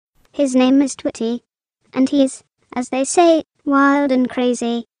His name is Twitty, and he's, as they say, wild and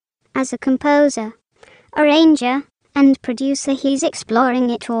crazy. As a composer, arranger, and producer, he's exploring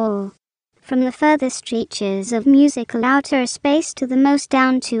it all. From the furthest reaches of musical outer space to the most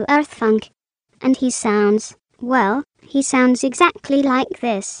down-to-earth funk. And he sounds exactly like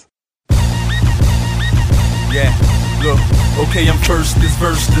this. Yeah, look, okay, I'm first. This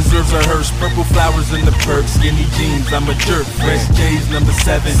verse deserves a hearse. Purple flowers in the perk, skinny jeans, I'm a jerk. Fresh J's, number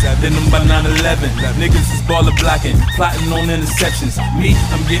 7, then them by 9/11. Niggas is baller blocking, plotting on interceptions. Me,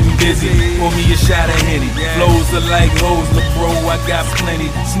 I'm getting busy, pour me a shot of Henny. Flows are like hoes, look bro, I got plenty.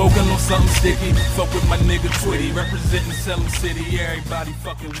 Smoking on something sticky, fuck with my nigga Twitty. Representing Salem City, everybody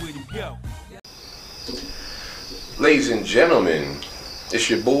fucking with him, yo. Ladies and gentlemen, it's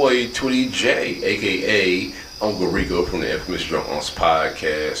your boy Twitty J, aka Uncle Rico from the Infamous Drunk Unks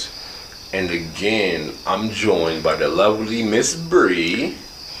podcast. And again, I'm joined by the lovely Miss Bree.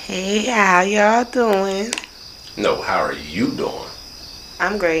 Hey, how y'all doing? No, how are you doing?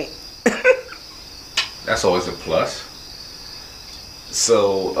 I'm great. That's always a plus.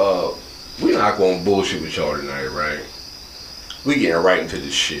 So, we're not gonna bullshit with y'all tonight, right? We getting right into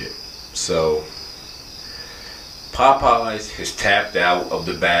this shit. So, Popeyes has tapped out of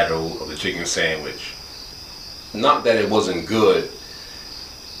the battle of the chicken sandwich. Not that it wasn't good,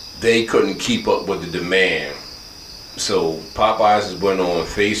 they couldn't keep up with the demand. So Popeyes has went on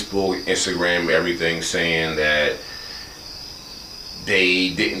Facebook, Instagram, everything, saying that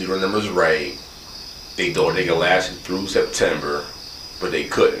they didn't do the numbers right. They thought they could last it through September, but they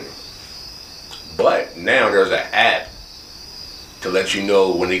couldn't. But now there's an app to let you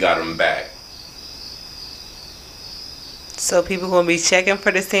know when they got them back. So people gonna be checking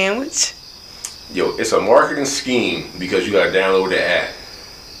for the sandwich? Yo, it's a marketing scheme because you gotta download the app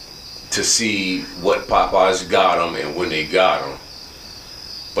to see what Popeyes got them and when they got them.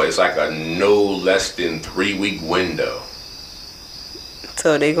 But it's like a no less than 3-week window.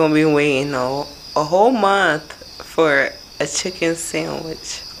 So they gonna be waiting a whole month for a chicken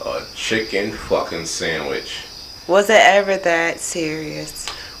sandwich. A chicken fucking sandwich. Was it ever that serious?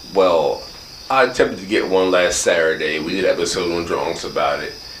 Well, I attempted to get one last Saturday. We did an episode on Drunks about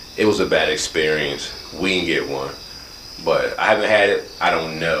it. It was a bad experience. We didn't get one. But I haven't had it. I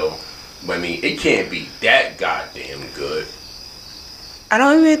don't know. But I mean, it can't be that goddamn good. I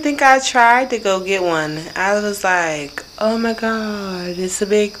don't even think I tried to go get one. I was like, oh my god, it's a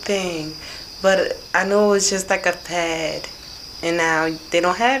big thing. But I know it was just like a fad. And now they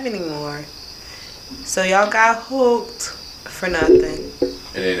don't have any more. So y'all got hooked for nothing.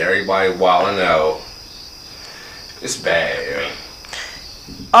 And then everybody wilding out. It's bad, yeah.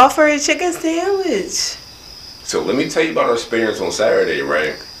 Offer a chicken sandwich. So let me tell you about our experience on Saturday,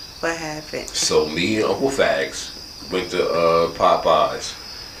 right? What happened? So me and Uncle Fags went to Popeyes.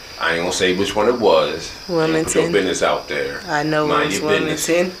 I ain't gonna say which one it was. Wilmington. Put your business out there. I know Mind it was your business.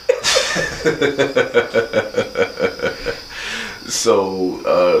 Wilmington.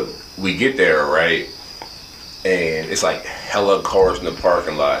 So we get there, right? And it's like hella cars in the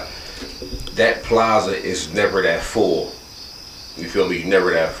parking lot. That plaza is never that full. You feel me?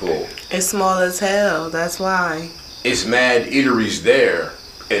 Never that full. It's small as hell. That's why. It's mad eateries there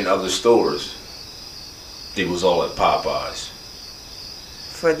and other stores. It was all at Popeyes.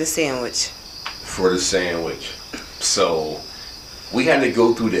 For the sandwich. For the sandwich. So we had to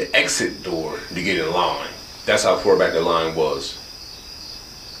go through the exit door to get in line. That's how far back the line was.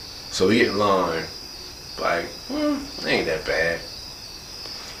 So we get in line. Like, it ain't that bad.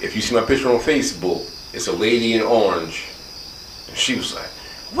 If you see my picture on Facebook, it's a lady in orange. And she was like,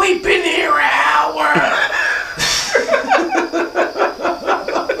 we've been here an hour.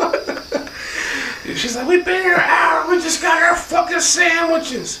 She's like, we've been here an hour. We just got our fucking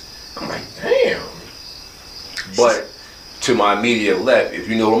sandwiches. I'm like, damn. But to my immediate left, if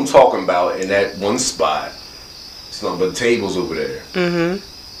you know what I'm talking about, in that one spot, it's nothing but tables over there.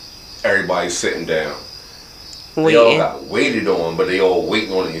 Mm-hmm. Everybody's sitting down. Waiting. They all got waited on, but they all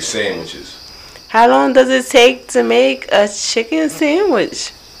waiting on these sandwiches. How long does it take to make a chicken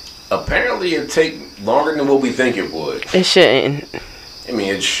sandwich? Apparently it take longer than what we think it would. It shouldn't. I mean,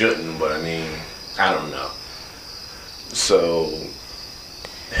 it shouldn't, but I mean, I don't know. So,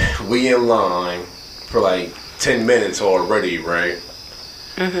 we in line for like 10 minutes already, right?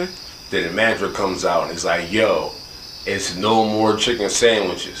 Mm-hmm. Then the manager comes out and he's like, yo, it's no more chicken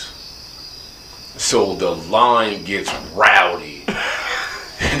sandwiches. So the line gets rowdy.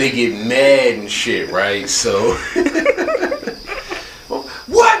 They get mad and shit, right? So,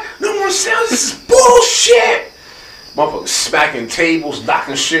 what? No more sandwiches? This is bullshit! Motherfuckers smacking tables,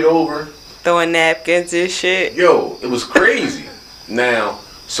 knocking shit over. Throwing napkins and shit. Yo, it was crazy. Now,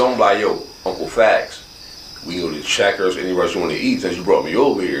 So I'm like, yo, Uncle Fax, we go to Checkers, any restaurant you want to eat. Since you brought me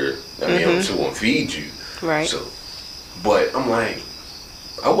over here, I mean, I'm still gonna feed you. Right. So, but I'm like,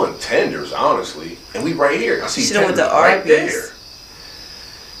 I want tenders, honestly, and we right here. I see She don't want tenders the right Arby's.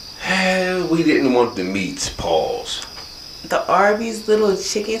 there. We didn't want the meats. Pause. The Arby's little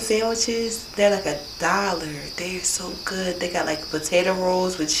chicken sandwiches, they're like $1. They're so good. They got like potato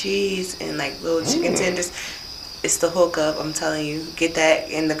rolls with cheese and like little chicken tenders. It's the hookup, I'm telling you. Get that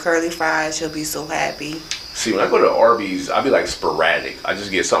and the curly fries, you'll be so happy. See, when I go to Arby's, I be like sporadic. I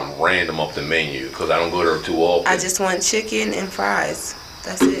just get something random off the menu because I don't go there too often. I just want chicken and fries.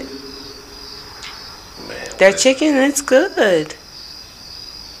 That's it. Man, Their chicken is good.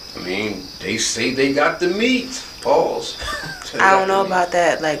 I mean, they say they got the meat. Pause. I don't know about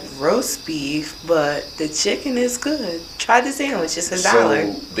that like roast beef, but the chicken is good. Try the sandwich, it's $1.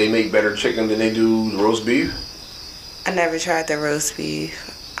 So they make better chicken than they do the roast beef? I never tried the roast beef.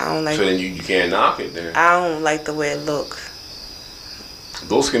 I don't like So then you can't knock it then. I don't like the way it look.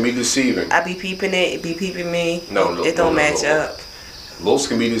 Those can be deceiving. I be peeping it be peeping me. No, It don't match no. up. Those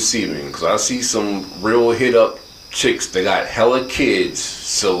can be deceiving because I see some real hit up chicks that got hella kids.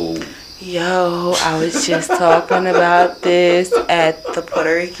 So Yo, I was just talking about this at the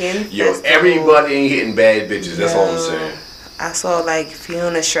Puerto Rican yo, festival. everybody ain't hitting bad bitches. That's all I'm Yo, saying. I saw like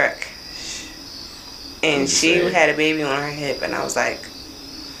Fiona Shrek, and I'm just she saying. had a baby on her hip, and I was like,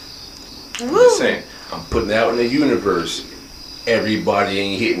 I'm woo. just saying. I'm putting it out in the universe. Everybody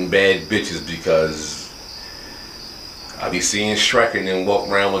ain't hitting bad bitches because I be seeing Shrek and then walk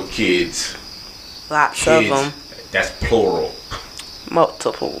around with kids. Lots Kids. of them. That's plural.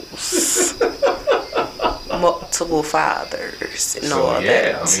 Multiples. Multiple fathers and So all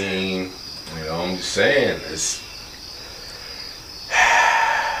yeah, that. I mean, I'm just saying it's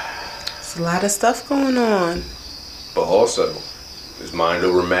There's a lot of stuff going on. but also it's mind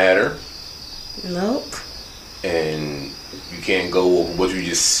over matter, Nope. and you can't go over what you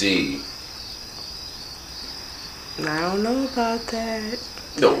just see. I don't know about that.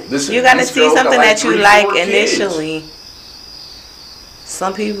 No, listen. You gotta this see girl got something like that you 3, like 4 kids. initially.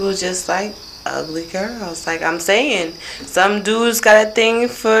 Some people just like ugly girls. Like I'm saying, some dudes got a thing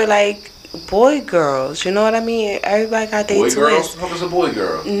for like boy girls. You know what I mean? Everybody got their Boy girl? twist. How was a boy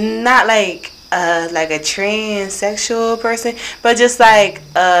girl? Not like a transsexual person, but just like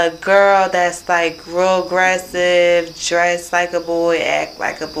a girl that's like real aggressive, dressed like a boy, act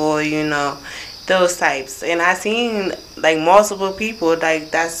like a boy, you know, those types. And I seen like multiple people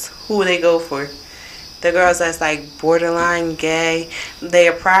like that's who they go for. The girls that's like borderline gay, they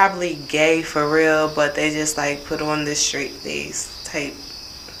are probably gay for real, but they just like put on this straight face type.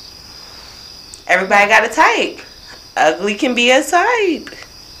 Everybody got a type. Ugly can be a type.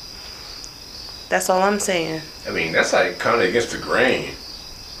 That's all I'm saying. I mean, that's like kind of against the grain.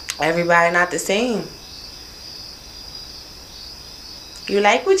 Everybody not the same. You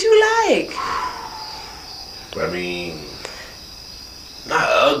like what you like. But I mean, not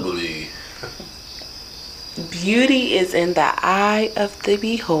ugly. Beauty is in the eye of the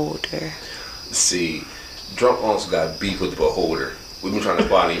beholder. See, drunk also got beef with the beholder. We've been trying to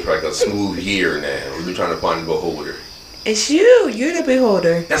find him for like a smooth year now. We've been trying to find the beholder. It's you. You're the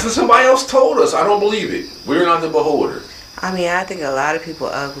beholder. That's what somebody else told us. I don't believe it. We're not the beholder. I mean, I think a lot of people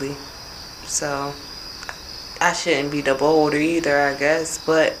ugly. So, I shouldn't be the beholder either, I guess.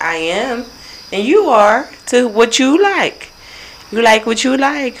 But I am. And you are to what you like. You like what you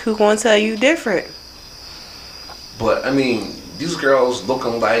like. Who gonna tell you different? But I mean, these girls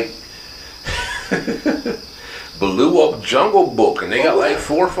looking like blew up Jungle Book, and they got like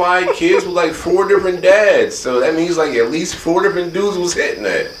 4 or 5 kids with like 4 different dads. So that means like at least 4 different dudes was hitting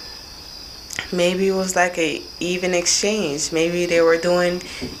that. Maybe it was like a even exchange. Maybe they were doing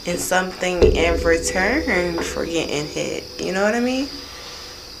in something in return for getting hit. You know what I mean?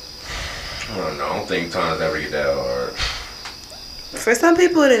 I don't know. I don't think times ever get that hard. For some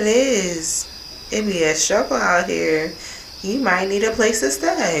people it is. It be a struggle out here. You might need a place to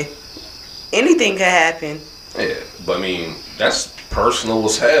stay. Anything could happen. Yeah, but I mean, that's personal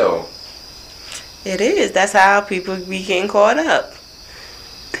as hell. It is. That's how people be getting caught up.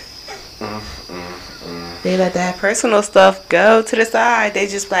 They let that personal stuff go to the side. They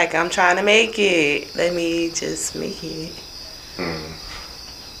just like, I'm trying to make it. Let me just make it.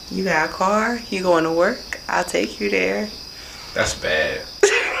 You got a car? You going to work? I'll take you there. That's bad.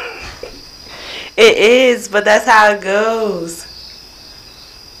 It is, but that's how it goes.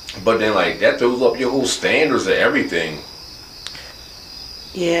 But then like that throws up your whole standards of everything.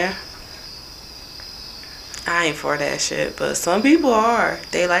 Yeah. I ain't for that shit, but some people are.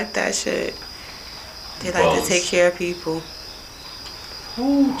 They like that shit. They like Bums. to take care of people.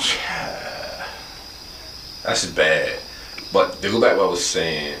 Ooh, child. That's bad. But to go back to what I was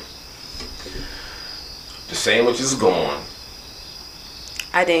saying, the sandwich is gone.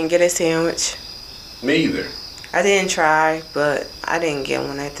 I didn't get a sandwich. Me either. I didn't try, but I didn't get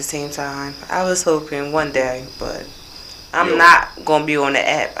one at the same time. I was hoping one day, but I'm not going to be on the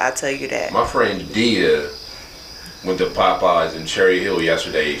app, I'll tell you that. My friend Dia went to Popeyes in Cherry Hill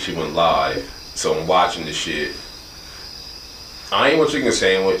yesterday. She went live. So I'm watching the shit. I ain't want a chicken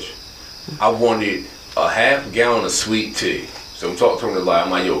sandwich. I wanted a half gallon of sweet tea. So I'm talking to him live.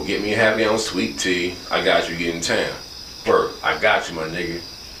 I'm like, yo, get me a half gallon of sweet tea. I got you, get in town. Bert, I got you, my nigga.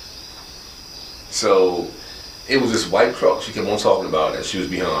 So it was this white truck. She kept on talking about that she was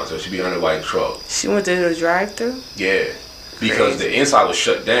behind. So she behind the white truck. She went to the drive-thru? Yeah. Because the inside was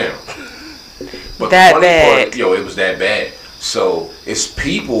shut down. But that the funny bad. part, it was that bad. So it's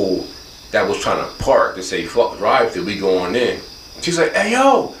people that was trying to park to say, fuck drive-thru, we going in. She's like, hey,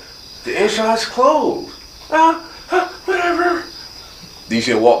 yo, the inside's closed. Whatever. Then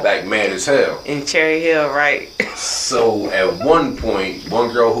she walked back mad as hell. In Cherry Hill, right? So at one point,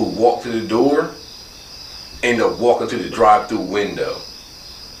 one girl who walked to the door ended up walking to the drive-thru window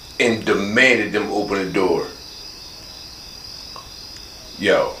and demanded them open the door.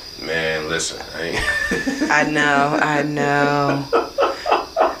 Yo, man, listen. I know.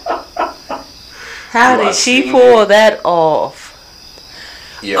 How did she pull that off?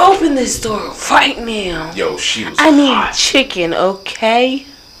 Yo. Open this door right now. Yo, she was I need hot. chicken, okay?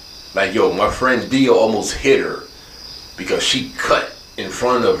 Like, yo, my friend Dia almost hit her because she cut in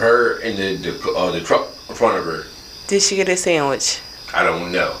front of her and the truck in front of her. Did she get a sandwich? I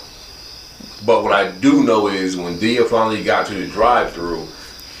don't know. But what I do know is when Dia finally got to the drive-thru,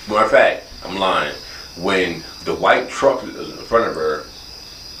 matter of fact, I'm lying. When the white truck was in front of her,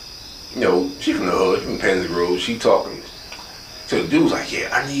 she from the hood, she from Penns Grove, she talking. So the dude was like, yeah,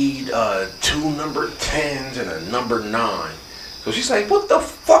 I need 2 number 10s and a number 9. So she's like, what the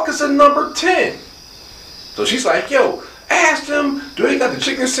fuck is a number 10? So she's like, yo, ask them, do they got the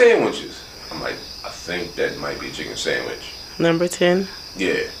chicken sandwiches? I'm like, I think that might be a chicken sandwich. Number 10?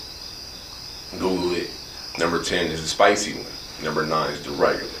 Yeah. Google it. Number 10 is the spicy one. Number 9 is the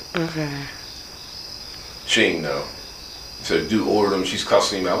regular. Okay. She ain't know. So the dude ordered them, she's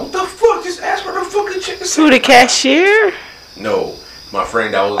cussing him out. What the fuck? Just ask for the fucking chicken sandwich. Who, the cashier? No, my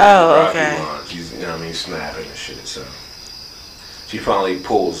friend that was okay. line. She's, snapping and shit. So she finally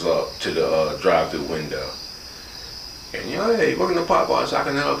pulls up to the drive-thru window. And hey, welcome to Popeyes, I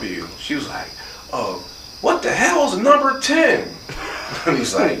can help you. She was like, what the hell is number 10? And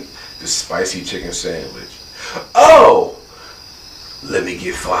he's like, the spicy chicken sandwich. Oh, let me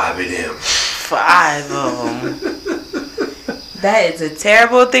get 5 of them. 5 of them. That is a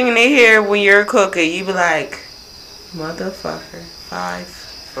terrible thing to hear when you're cooking. You be like, motherfucker, 5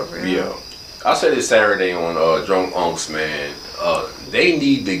 for real. Yo, I said this Saturday on Drunk Unks, man. They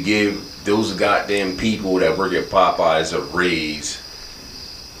need to give those goddamn people that work at Popeyes a raise,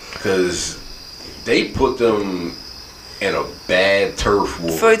 because they put them in a bad turf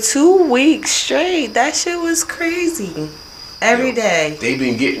war. For 2 weeks straight, that shit was crazy. Every day. They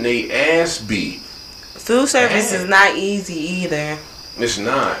been getting their ass beat. Food service is not easy either. It's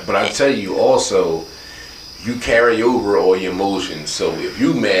not, but I tell you also, you carry over all your emotions. So if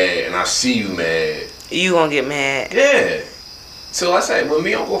you mad and I see you mad, you gonna get mad. Yeah. So I said, when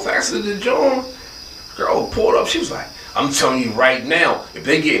me Uncle Faster to the joint, girl pulled up. She was like, I'm telling you right now, if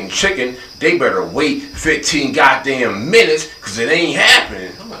they getting chicken, they better wait 15 goddamn minutes because it ain't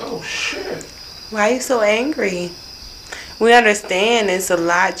happening. I'm like, oh shit. Why are you so angry? We understand it's a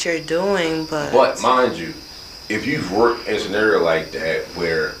lot you're doing, but mind you, if you've worked in a scenario like that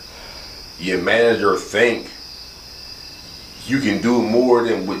where your manager think you can do more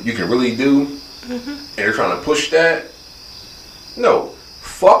than what you can really do, and they're trying to push that, no,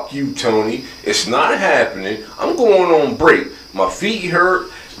 fuck you, Tony. It's not happening. I'm going on break. My feet hurt.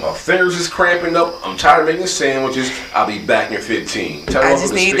 My fingers is cramping up. I'm tired of making sandwiches. I'll be back in 15. I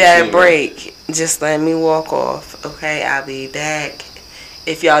just need that break. Just let me walk off. Okay, I'll be back.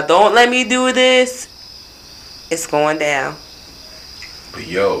 If y'all don't let me do this, it's going down. But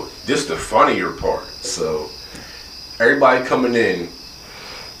yo, this the funnier part. So everybody coming in,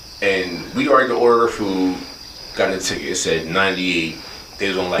 and we already ordered our food. Got the ticket. It said 98. They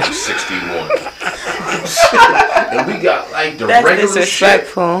was on like 61. And we got like the That's regular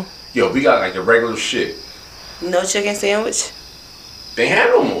disrespectful. shit. Yo, we got like the regular shit. No chicken sandwich? They had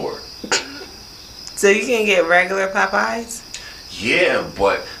no more. So you can get regular Popeyes? Yeah,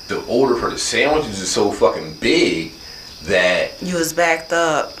 but the order for the sandwiches is so fucking big that you was backed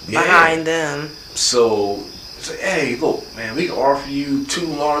up behind them. So Say, hey, look, man, we can offer you 2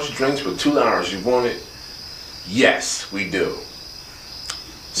 large drinks for $2. You want it? Yes, we do.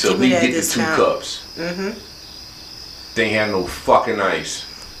 So we get the 2 cups. They ain't have no fucking ice.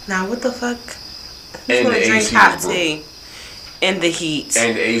 Now what the fuck? And Who's gonna the drink AC hot was broke. tea in the heat?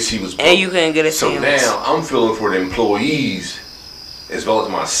 And the AC was broke. And you couldn't get a So sandwich. now I'm feeling for the employees as well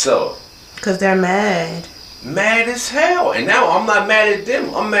as myself. Cause they're mad. Mad as hell. And now I'm not mad at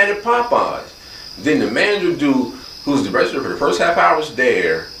them. I'm mad at Popeyes. Then the manager dude, who's the register for the first half hour, was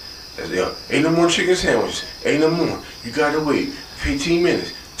there. I said, yo, ain't no more chicken sandwiches. Ain't no more. You gotta wait 15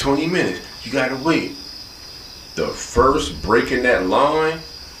 minutes, 20 minutes. You gotta wait. The first break in that line,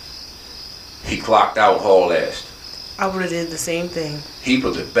 he clocked out haul ass. I would have did the same thing. He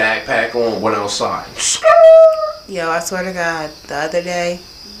put the backpack on, went outside. Yo, I swear to God, the other day,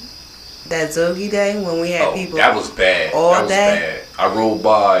 that Zogi day when we had people. That was bad. All that was day? bad. I rode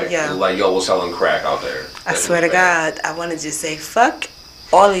by, Yeah. it was like y'all was selling crack out there. I That swear was to bad. God, I want to just say fuck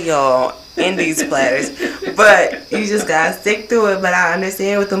all of y'all in these platters. But you just gotta stick through it. But I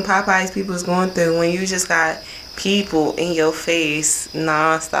understand what them Popeyes people's going through when you just got people in your face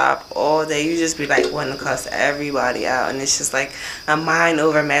nonstop all day. You just be like wanting to cuss everybody out, and it's just like a mind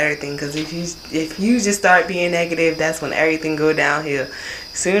over matter thing. Because if you just start being negative, that's when everything go downhill.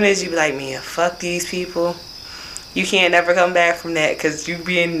 Soon as you be like, man, fuck these people, you can't never come back from that. Because you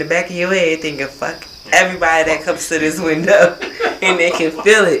be in the back of your head thinking, fuck everybody that comes to this window, and they can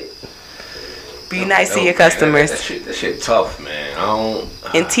feel it. Be nice to your customers. That shit tough, man. I don't.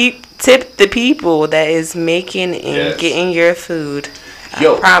 And tip the people that is making and Yes. getting your food.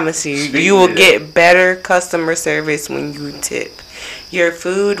 Yo, I promise you, speaking you will of get better customer service when you tip. Your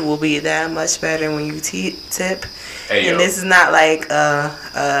food will be that much better when you tip. Hey, And yo. this is not like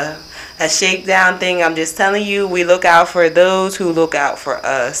a shakedown thing. I'm just telling you, we look out for those who look out for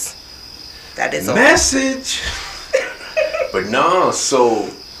us. That is all. Message. But nah, so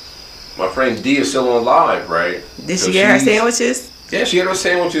my friend D is still on live, right? Did So she get her she's- sandwiches? Yeah, she had her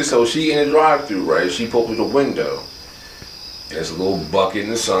sandwiches, so she in the drive-thru, right? She pulled through the window. And there's a little bucket in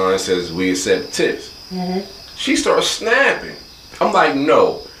the sign that says, we accept tips. She starts snapping. I'm like,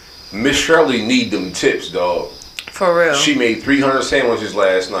 no. Miss Shirley need them tips, dog. For real. She made 300 sandwiches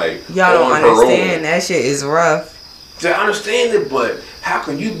last night. Y'all don't on her understand. own. That shit is rough. I understand it, but how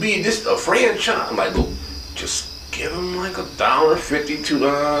can you be this a franchise? I'm like, look, just give them like $1.50,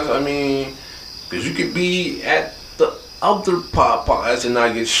 $2. I mean, because you could be at the other Popeyes and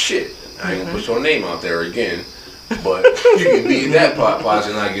not get shit. I ain't gonna put your name out there again, but you could be at that Popeyes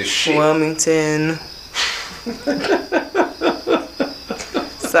and not get shit. Wilmington.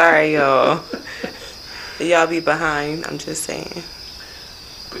 Sorry, y'all. Y'all be behind. I'm just saying.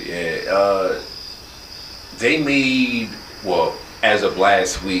 But yeah, they made, well, as of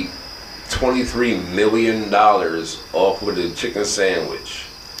last week, $23 million off of the chicken sandwich.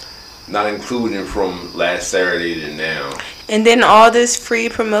 Not including from last Saturday to now. And then all this free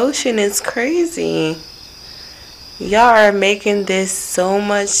promotion is crazy. Y'all are making this so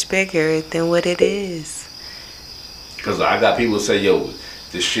much bigger than what it is. Because I got people say, yo,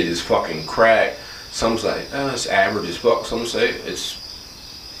 this shit is fucking crack. Some say, it's average as fuck. Some say It's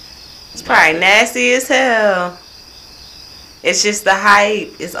probably nasty as hell. It's just the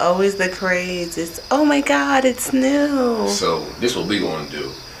hype. It's always the craze. It's, oh my God, it's new. So this what we gonna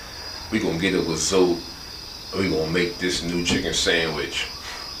do. We gonna get it with Zoe. We gonna make this new chicken sandwich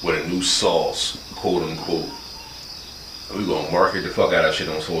with a new sauce, quote unquote. And we gonna market the fuck out of shit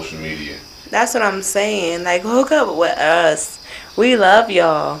on social media. That's what I'm saying. Like, hook up with us. We love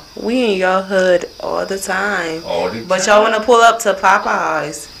y'all. We in your hood all the time. All the But time. y'all want to pull up to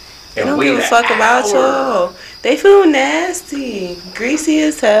Popeyes. They And don't wait give a an fuck about hour. y'all. They feel nasty. Greasy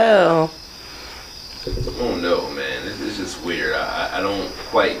as hell. I don't know, man. It's just weird. I don't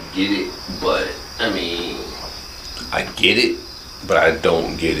quite get it, but I mean, I get it, but I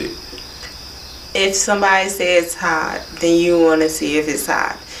don't get it. If somebody says it's hot, then you want to see if it's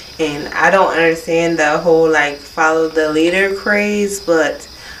hot. And I don't understand the whole, like, follow the leader craze, but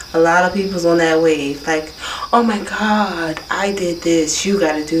a lot of people's on that wave. Like, oh my God, I did this. You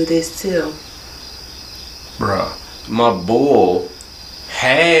got to do this too. Bruh, my bull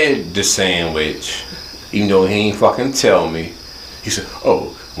had the sandwich, even though he ain't fucking tell me. He said,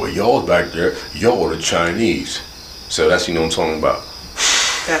 oh, well, y'all back there, y'all the Chinese. So that's, you know what I'm talking about.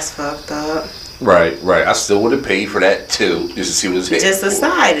 That's fucked up. Right. I still would have paid for that too, just to see what's hitting. Just a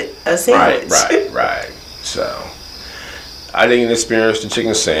side, a sandwich. Right. So, I didn't experience the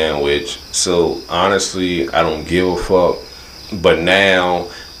chicken sandwich. So, honestly, I don't give a fuck. But now,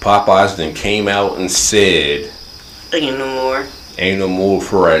 Popeyes then came out and said, Ain't no more. ain't no more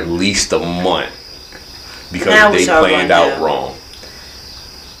for at least a month. because Now they what y'all planned gonna out do? wrong.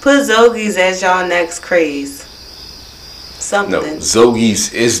 Put Zogies as y'all next craze. Something. No,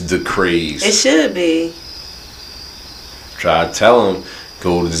 Zogies is the craze. It should be. Try to tell him,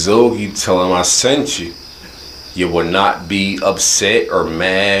 go to Zogie, tell him I sent you. You will not be upset or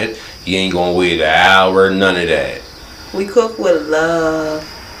mad. You ain't gonna wait an hour, none of that. We cook with love.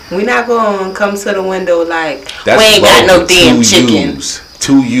 We not gonna come to the window like, That's we ain't got love no with damn two chicken. U's.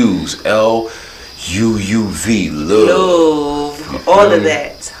 2 U's. L-U-U-V. Love. Love. All of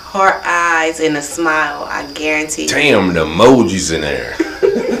that. Heart eyes and a smile. I guarantee you. Damn, the emojis in there.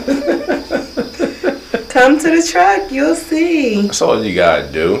 Come to the truck. You'll see. That's all you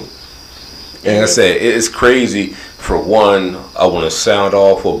gotta do. And like I said, it's crazy. For one, I want to sound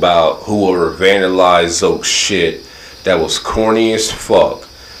off about whoever vandalized Zoke's shit. That was corny as fuck.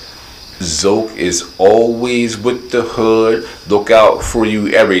 Zoke is always with the hood. Look out for you,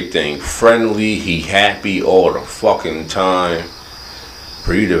 everything. Friendly, he happy all the fucking time.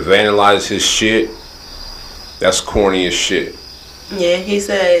 For you to vandalize his shit, that's corny as shit. Yeah, he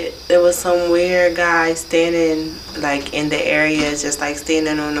said there was some weird guy standing like in the area, just like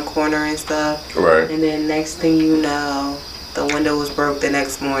standing on the corner and stuff. Right. And then next thing you know, the window was broke the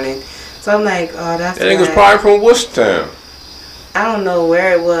next morning. So I'm like, oh, that's That nigga's whack. probably from Worcester. I don't know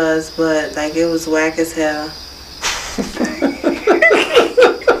where it was, but like it was whack as hell.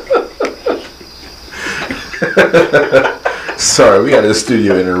 Sorry, we had a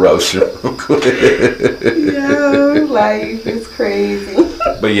studio interruption. Yo, life is crazy.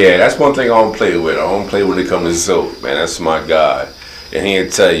 But yeah, that's one thing I don't play with. I don't play when it comes to Zoke, man. That's my guy. And he'll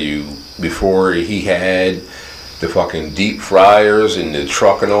tell you, before he had the fucking deep fryers and the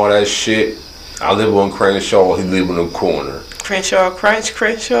truck and all that shit, I live on Crenshaw, he live in the corner. Crenshaw,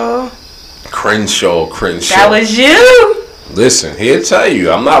 Crenshaw. Crenshaw. That was you. Listen, he'll tell you,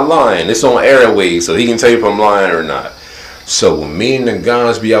 I'm not lying. It's on airways, so he can tell you if I'm lying or not. So when me and the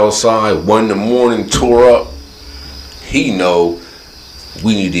guys be outside 1 in the morning, tore up, he know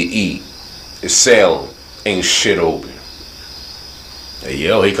we need to eat. It's sailing. Ain't shit open. Hey,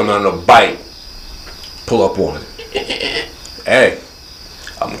 yo, he come down on a bike. Pull up on it. Hey,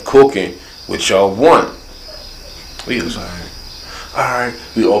 I'm cooking what y'all want. We was like, alright.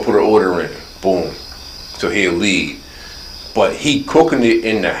 We all put our order in. Boom. So he'll leave. But he cooking it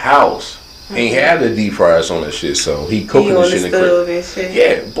in the house. He ain't have the deep fryers on that shit, so he cooking the shit in the crib. And shit.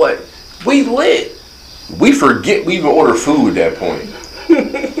 Yeah, but we lit. We forget we even order food at that point.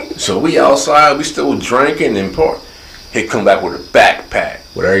 So we outside, we still drinking and part. He come back with a backpack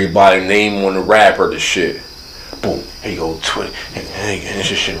with everybody's name on the wrapper, the shit. Boom, here you go, twin. Hey,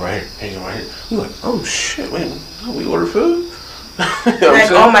 this is shit right here. Hey, right here. We like, oh shit, wait, we order food? You know what I'm Like,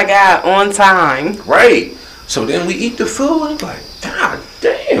 saying? oh my God, on time. Right. So then we eat the food and like, God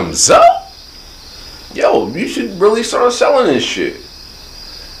damn, Zoe. Yo, you should really start selling this shit.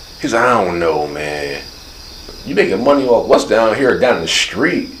 He's like, I don't know, man. You making money off what's down here, down the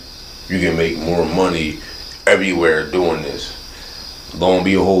street. You can make more money everywhere doing this. Lo and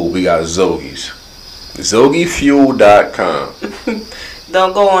behold, we got Zogies. ZogieFuel.com.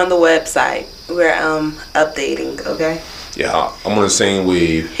 Don't go on the website. We're updating, okay? Yeah, I'm on the same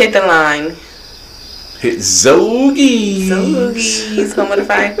wave. Hit the line. Hit Zogies. Zogies, home of the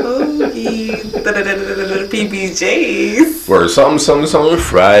fried hoagies, PBJs. Or something,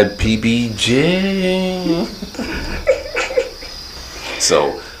 fried PBJ.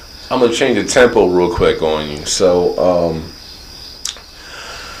 So, I'm going to change the tempo real quick on you. So,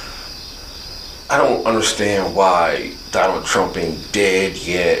 I don't understand why Donald Trump ain't dead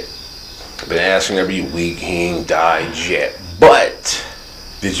yet. I've been asking every week, he ain't died yet. But,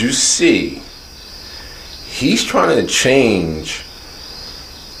 did you see? He's trying to change.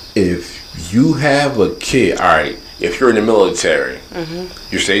 If you have a kid, alright, if you're in the military,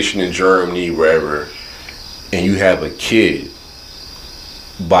 you're stationed in Germany, wherever, and you have a kid,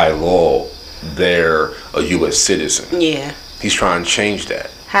 by law, they're a U.S. citizen. Yeah. He's trying to change that.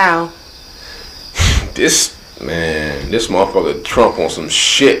 How? This motherfucker Trump on some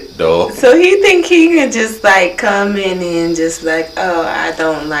shit, though. So he think he can just like come in and just like, oh, I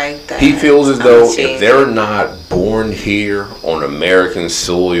don't like that. He feels as I'm though changing. if they're not born here on American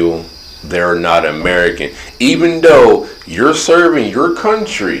soil, they're not American. Even though you're serving your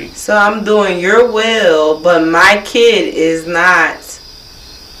country. So I'm doing your will, but my kid is not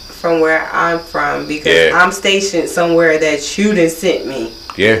from where I'm from because I'm stationed somewhere that you done sent me.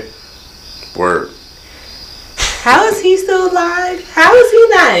 Yeah. Word. How is he still alive? How is he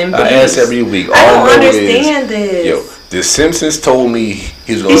not in I ask every week. I All don't know understand this. Yo, the Simpsons told me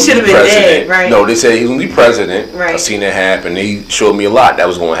he's going to should be have been president. dead, right? No, they said he was going to be president. Right. I seen that happen. They showed me a lot that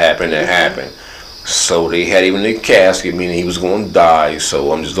was going to happen. That happened. So they had him in the casket, meaning he was going to die.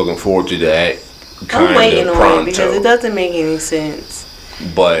 So I'm just looking forward to that. I'm waiting on it because it doesn't make any sense.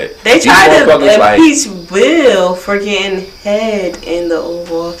 But they tried to impeach Will for getting head in the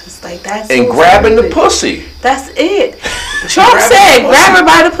Oval Office. Like, that's and so grabbing stupid. the pussy. That's it. Trump said, grab her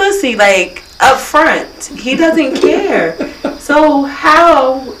by the pussy, like, up front. He doesn't care. So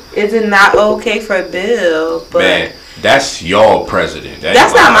how is it not okay for Bill? But man, that's your president.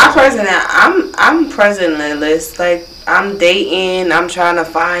 That's not my president. I'm presidentless. Like, I'm dating. I'm trying to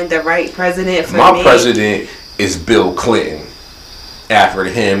find the right president for me. My president is Bill Clinton. After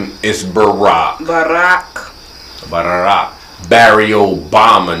him, it's Barack. Barry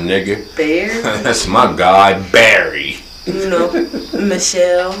Obama, nigga. Barry? That's my guy, Barry. You know,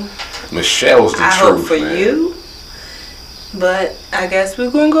 Michelle. Michelle's the I truth, hope for man. you. But I guess we're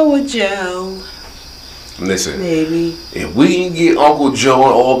going to go with Joe. Listen. Maybe. If we can get Uncle Joe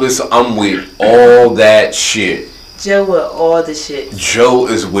and all this, I'm with all that shit. Joe with all the shit. Joe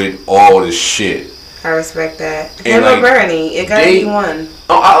is with all the shit. I respect that. And Him or Bernie, it gotta be one.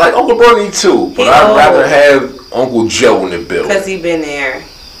 Oh, I like Uncle Bernie too, but I'd rather have Uncle Joe in the building. Because he been there.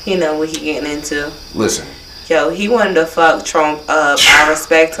 He know what he getting into. Listen. Yo, he wanted to fuck Trump up. I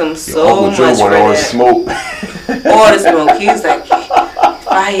respect him so Uncle much Joe for went all the that. smoke. All the smoke. He's like, if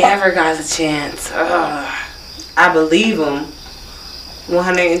I ever got a chance, I believe him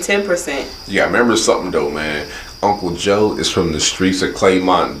 110%. Yeah, remember something though, man. Uncle Joe is from the streets of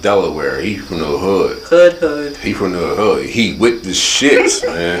Claymont, Delaware. He from the hood. Hood. He from the hood. He with the shits,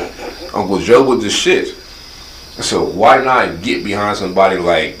 man. Uncle Joe with the shits. So why not get behind somebody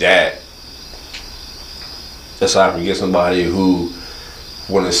like that? Aside from get somebody who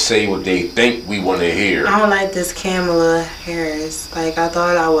want to say what they think we want to hear. I don't like this Kamala Harris. Like, I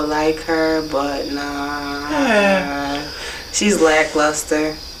thought I would like her, but nah. She's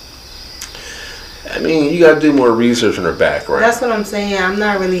lackluster. I mean, you gotta do more research on her background. That's what I'm saying. I'm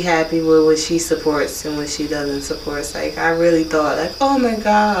not really happy with what she supports and what she doesn't support. Like, I really thought, like, oh my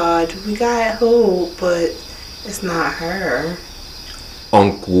God, we got hope, but it's not her.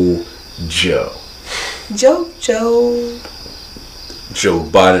 Uncle Joe. Joe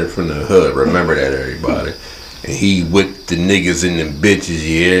Biden from the hood. Remember that, everybody. And he with the niggas and them bitches,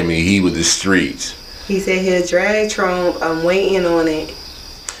 you hear me? He with the streets. He said he'll drag Trump. I'm waiting on it.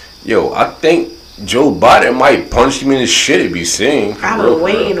 Yo, I think Joe Biden might punch him in his shit if he seen. I'm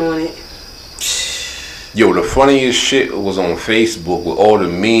waiting on it. Yo, the funniest shit was on Facebook with all the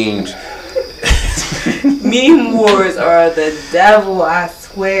memes. Meme wars are the devil, I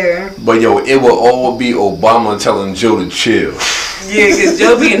swear. But yo, it will all be Obama telling Joe to chill. Yeah, because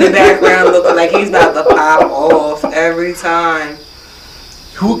Joe be in the background looking like he's about to pop off every time.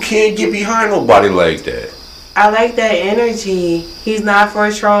 Who can't get behind nobody like that? I like that energy. He's not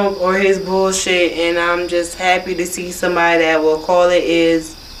for Trump or his bullshit, and I'm just happy to see somebody that will call it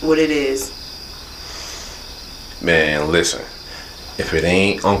is what it is. Man, listen. If it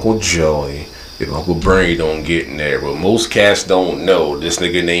ain't Uncle Joey, if Uncle Bernie don't get in there, but most cats don't know this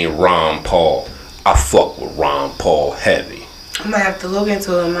nigga named Ron Paul. I fuck with Ron Paul heavy. I'm gonna have to look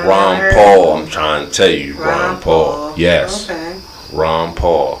into him. Ron Paul, I'm trying to tell you. Ron Paul. Yes. Okay. Ron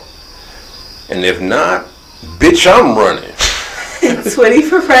Paul. And if not, bitch, I'm running. Twitty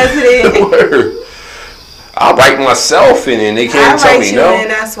for president. Word. I'll write myself in and they can't tell me no.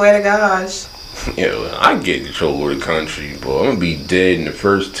 In, I swear to gosh. Yeah, I get control of the country, but I'm gonna be dead in the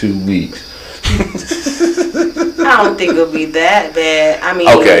first 2 weeks. I don't think it'll be that bad. I mean,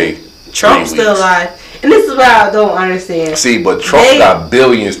 okay, Trump's still alive. And this is what I don't understand. See, but Trump got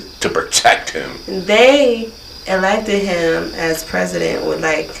billions to protect him. They elected him as president with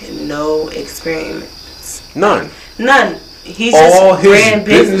like no experience. None. He all just his ran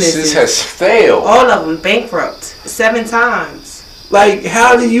businesses has failed. All of them bankrupt 7 times. Like,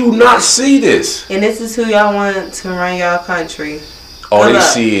 how do you not see this? And this is who y'all want to run y'all country. All they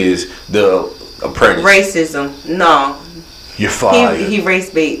see is the apprentice. Racism. No. You're fired. He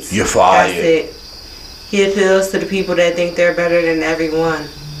race baits. You're fired. That's it. He appeals to the people that think they're better than everyone.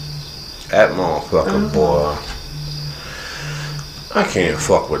 That motherfucker, boy. I can't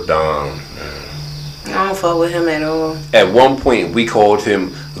fuck with Don. I don't fuck with him at all. At one point, we called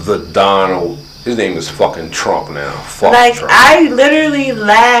him the Donald. His name is fucking Trump now. Fuck like, Trump. I literally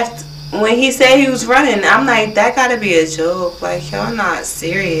laughed when he said he was running. I'm like, that gotta be a joke. Like, y'all not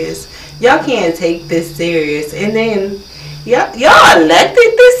serious. Y'all can't take this serious. And then, y'all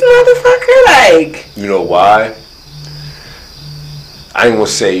elected this motherfucker? Like, you know why? I ain't gonna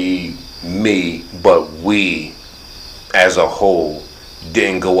say me, but we, as a whole,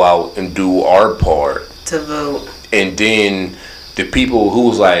 didn't go out and do our part to vote. And then the people who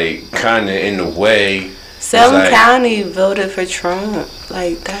was like kind of in the way. Salem County voted for Trump.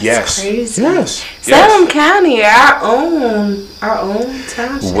 Like, that's crazy. Yes. Salem County, our own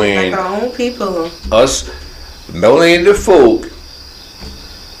township, like our own people. Us melanated folk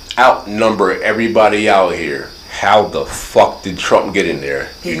outnumber everybody out here. How the fuck did Trump get in there?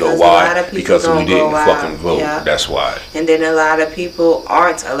 You know why? Because we didn't fucking vote. Yeah. That's why. And then a lot of people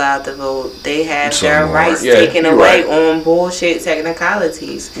aren't allowed to vote. They have their rights taken away on bullshit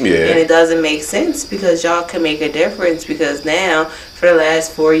technicalities. Yeah. And it doesn't make sense because y'all can make a difference because now, for the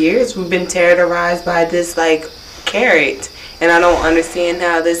last 4 years, we've been terrorized by this, like, carrot. And I don't understand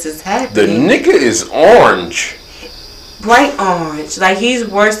how this is happening. The nigga is orange. Bright orange. Like, he's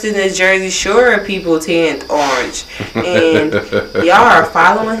worse than the Jersey Shore people tint orange. And y'all are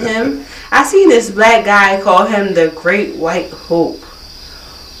following him. I seen this black guy call him the Great White Hope.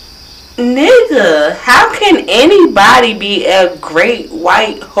 Nigga, how can anybody be a Great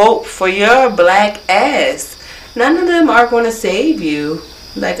White Hope for your black ass? None of them are going to save you.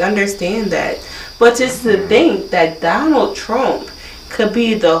 Like, understand that. But just to think that Donald Trump could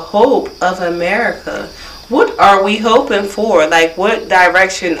be the hope of America. What are we hoping for? Like, what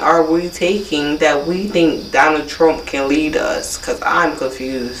direction are we taking that we think Donald Trump can lead us? Because I'm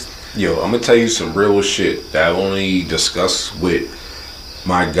confused. Yo, I'm going to tell you some real shit that I only discuss with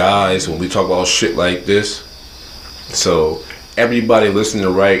my guys when we talk about shit like this. So, everybody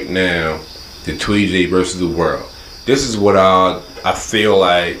listening right now, the Tweety versus the world. This is what I feel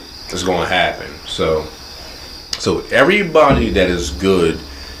like is going to happen. So everybody that is good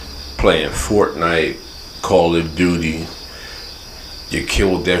playing Fortnite, Call of Duty, your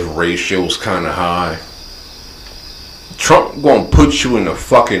kill death ratio is kind of high. Trump gonna put you in the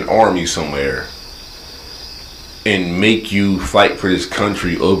fucking army somewhere and make you fight for this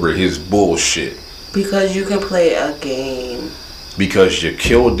country over his bullshit. Because you can play a game. Because your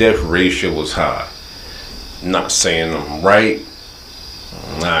kill death ratio is high. Not saying I'm right.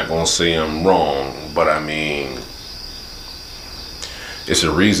 I'm not gonna say I'm wrong, but I mean, it's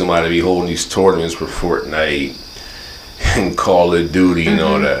a reason why they be holding these tournaments for Fortnite and Call of Duty and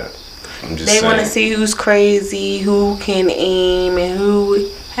all that. I'm just saying. They want to see who's crazy, who can aim, and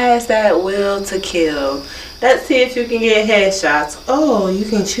who has that will to kill. Let's see if you can get headshots. Oh, you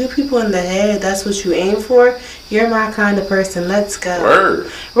can shoot people in the head. That's what you aim for? You're my kind of person. Let's go.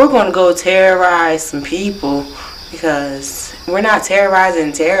 Word. We're going to go terrorize some people because we're not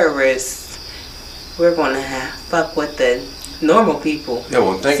terrorizing terrorists. We're going to fuck with the normal people.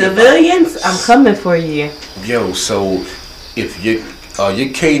 Yo, well, civilians, I'm coming for you. Yo, so if your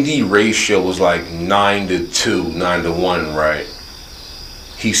KD ratio is like 9-2, 9-1, right?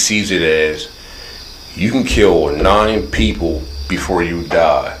 He sees it as you can kill 9 people before you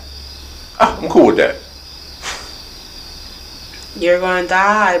die. I'm cool with that. You're going to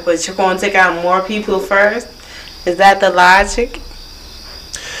die, but you're going to take out more people first? Is that the logic?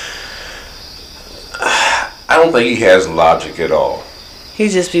 I don't think he has logic at all. He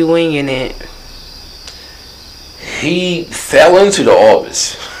just be winging it. He fell into the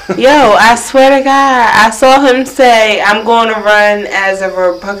office. Yo, I swear to God, I saw him say, I'm going to run as a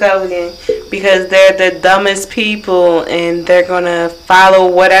Republican because they're the dumbest people and they're going to follow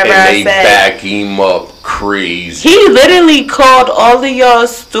whatever I say. And they back him up crazy. He literally called all of y'all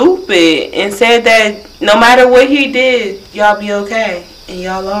stupid and said that no matter what he did, y'all be okay. And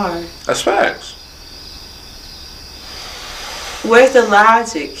y'all are. That's facts. Where's the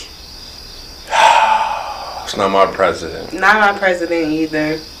logic? It's not my president. Not my president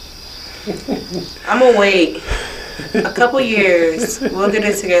either. I'm gonna wait a couple years. We'll get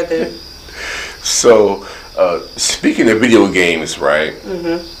it together. So, speaking of video games, right?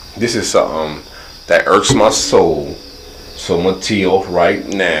 Mm-hmm. This is something that irks my soul. So I'm gonna tee off right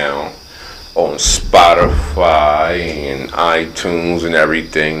now on Spotify and iTunes and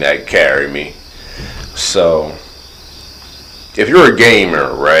everything that carry me. So, if you're a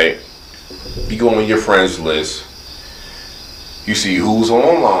gamer, right? You go on your friends list. You see who's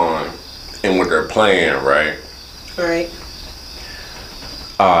online and what they're playing, right? Right.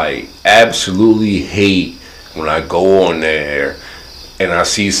 I absolutely hate when I go on there and I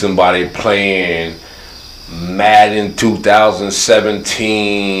see somebody playing Madden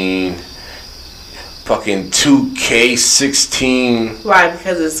 2017, fucking 2K16. Why?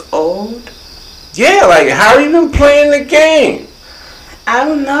 Because it's old? Yeah, like, how are you even playing the game? I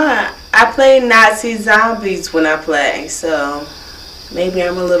don't know. I play Nazi zombies when I play, so maybe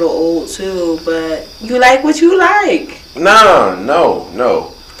I'm a little old too, but you like what you like. No.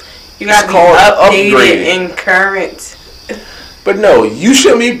 You gotta be updated and current. But no, you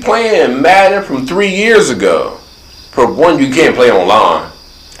shouldn't be playing Madden from 3 years ago. For one, you can't play online.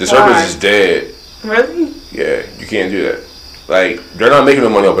 The Why? service is dead. Really? Yeah, you can't do that. Like, they're not making no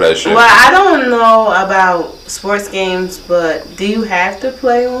money off of that shit. Well, I don't know about sports games, but do you have to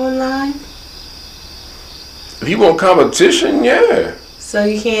play online? If you want competition, yeah. So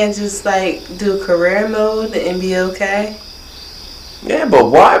you can't just like do career mode and be okay? Yeah, but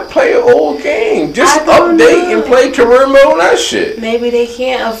why play an old game? Just I don't update know. and play career mode and that shit. Maybe they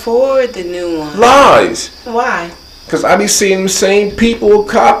can't afford the new one. Lies. Why? Because I be seeing the same people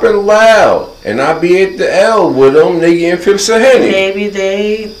copping loud. And I be at the L with them, they getting fifths of Henny. Maybe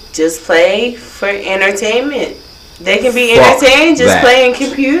they just play for entertainment. They can be Fuck entertained just that. playing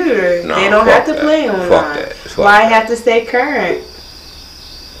computer. No, they don't fuck have to that. play Fuck online. that. Fuck Why that. have to stay current?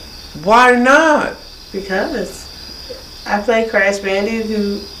 Why not? Because I play Crash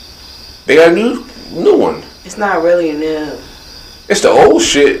Bandicoot. They got a new one. It's not really new. It's the old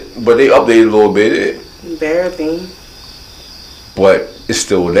shit, but they updated a little bit. Barely. But it's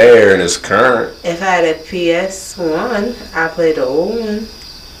still there and it's current. If I had a PS1, I play the old one.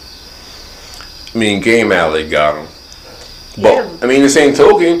 I mean, Game Alley got them. But, Yeah. I mean, the same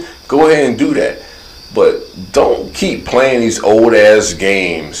token, go ahead and do that. But don't keep playing these old-ass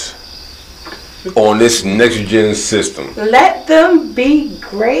games on this next-gen system. Let them be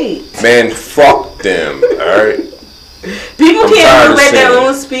great. Man, fuck them, alright? People I'm can't tired move of at their seeing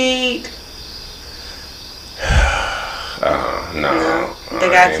own speed. No. They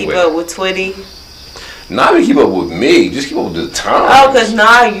gotta keep up with Twitty. Not even keep up with me, just keep up with the times. Oh, because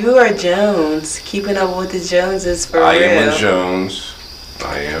now you are Jones. Keeping up with the Joneses for I real. am a Jones.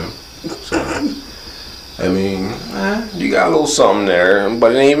 I am. So, I mean, you got a little something there,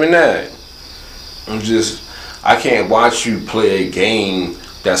 but it ain't even that. I can't watch you play a game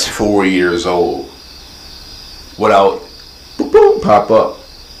that's 4 years old without boop, boop, pop up.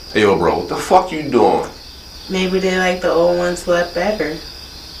 Hey, yo, bro, what the fuck you doing? Maybe they like the old ones left better.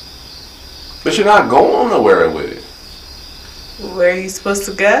 But you're not going nowhere with it. Where are you supposed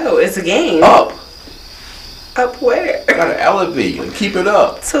to go? It's a game. Up. Up where? Gotta elevate and keep it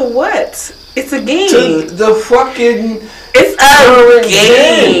up. To what? It's a game. To the fucking It's current a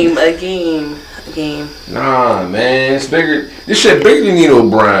game. A game. A game. Nah, man, it's bigger. This shit bigger than Nino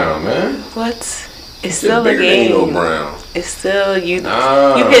Brown, man. What? It's It's still a bigger than Nino game. Brown. It's still you.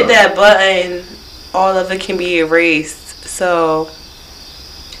 Nah. You hit that button, all of it can be erased. So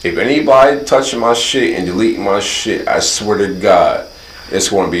If anybody touching my shit and deleting my shit, I swear to God, it's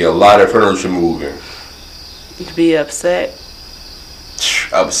going to be a lot of furniture moving. you'd be upset.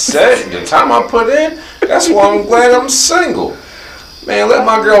 Upset? The time I put in, that's why I'm glad I'm single. Man, let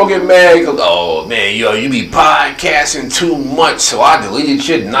my girl get mad because, oh, man, yo, you be podcasting too much, so I deleted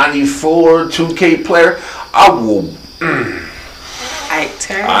shit 94, 2K player. I will, Ike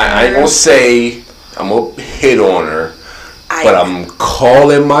Turner. I ain't going to say I'm going to hit on her, Ike. but I'm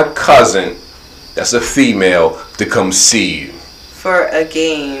calling my cousin, that's a female, to come see you. For a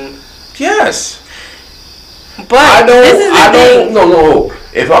game. Yes. But this is the thing. No.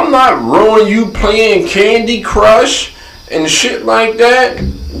 If I'm not ruining you playing Candy Crush and shit like that,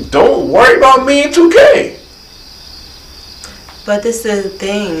 don't worry about me in 2K. But this is the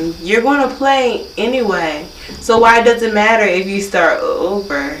thing. You're going to play anyway. So why does it matter if you start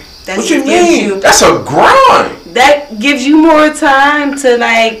over? That What just you gives mean? That's a grind. That gives you more time to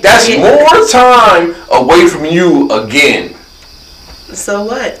like. That's more time away from you again. So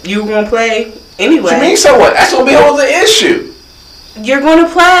what? You gonna play anyway? What you mean, so what? That's gonna be all the issue. You're gonna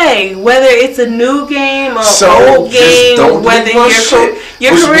play whether it's a new game or So, old just game. don't Whether delete my shit.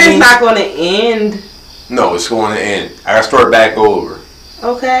 your Which career's means- not gonna end. No, it's going to end. I gotta start back over.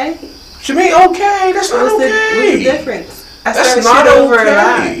 Okay. What you mean, okay? That's not What's the okay. difference? I That's start not shit over a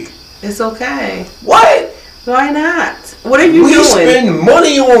okay. lot. It's okay. What? Why not? What are you We doing? spend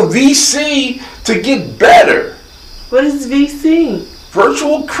money on VC to get better. What is VC?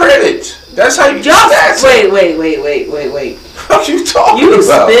 Virtual credit. That's how you Just stats. wait. What you talking You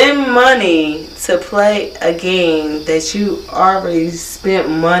about? spend money to play a game that you already spent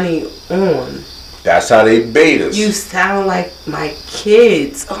money on. That's how they bait us. You sound like my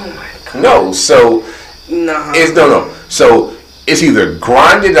kids. Oh my god. No, so No. it's no. So it's either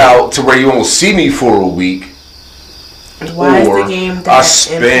grind it out to where you won't see me for a week, Why or is the game that I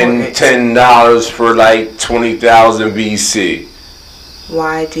spend important? $10 for like 20,000 VC.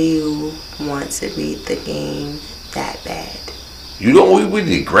 Why do you want to beat the game that bad? You don't want to be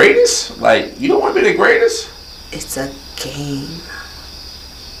the greatest? Like, you don't want to be the greatest? It's a game.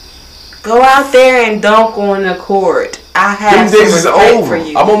 Go out there and dunk on the court. I have Them days is some respect over. for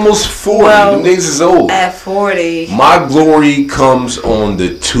you. I'm almost 40. Well, Them days is over. At 40, My glory comes on the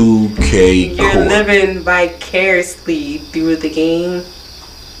 2K you're court. living vicariously through the game.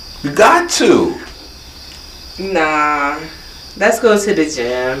 You got to. Nah, let's go to the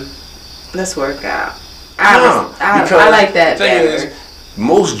gym. Let's work out. Nah, I because like that the thing better. is,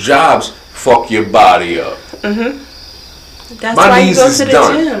 most jobs fuck your body up. That's My why you knees go is to the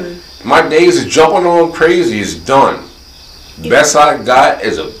done. gym. My days of jumping on crazy is done. Best I got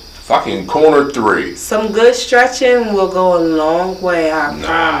is a fucking corner 3. Some good stretching will go a long way, I promise.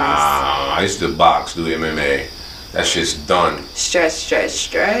 Nah, I used to box, do MMA. That shit's done. Stretch, stretch,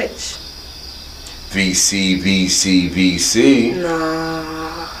 stretch. VC, VC, VC.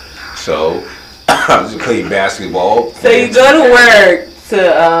 Nah. So, I just play basketball. So you go to work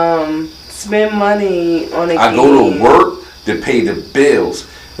to spend money on a I game. go to work to pay the bills.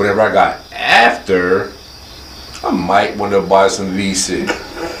 Whenever I got after, I might want to buy some VC.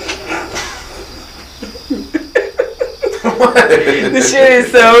 This shit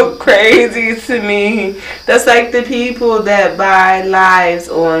is so crazy to me. That's like the people that buy lives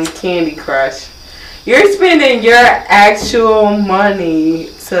on Candy Crush. You're spending your actual money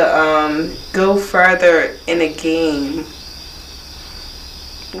to go further in a game.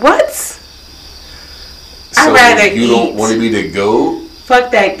 What? So I'd rather you don't eat. want to be the GOAT?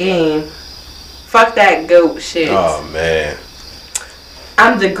 Fuck that game. Fuck that goat shit. Oh man.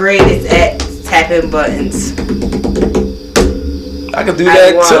 I'm the greatest at tapping buttons. I could do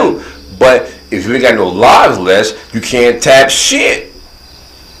I that won. too. But if you ain't got no lives left, you can't tap shit.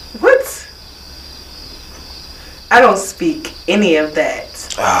 What? I don't speak any of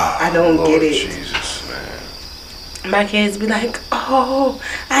that. Ah, I don't Lord get it. Jesus, man. My kids be like, oh,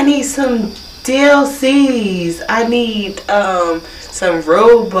 I need some DLCs. I need some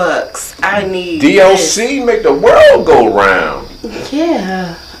Robux. I need DLC make the world go round. this.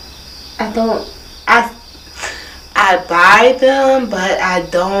 Yeah. I buy them, but I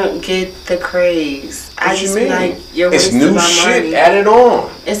don't get the craze. I What you just mean? be like, you're It's wasting new my shit money. added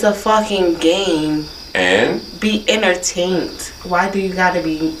on. It's a fucking game. And Be entertained. Why do you gotta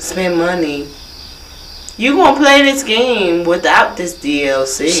spend money? You gonna play this game without this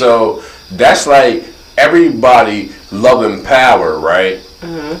DLC. so that's like everybody loving Power, right?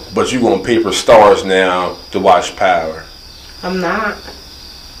 Mm-hmm. But you gonna pay for stars now to watch Power. I'm not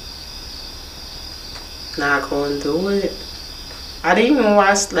gonna do it. I didn't even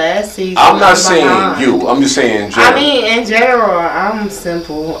watch last season. I'm not saying behind. you. I'm just saying in general. I mean, in general, I'm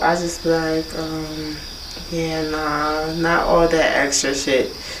simple. I just be like, yeah, nah, not all that extra shit.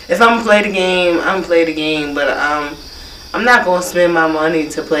 If I'm gonna play the game, I'm gonna play the game, but I'm not gonna spend my money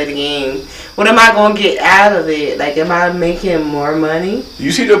to play the game. What am I gonna get out of it? Like, am I making more money?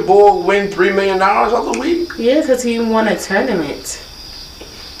 You see the bull win $3 million other week? Yeah, because he won a tournament.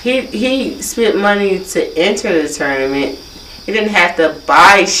 He spent money to enter the tournament. He didn't have to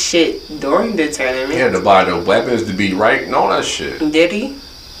buy shit during the tournament. He had to buy the weapons to be right and all that shit. Did he?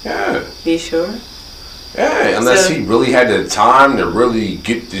 Yeah. You sure? Yeah, unless So- he really had the time to really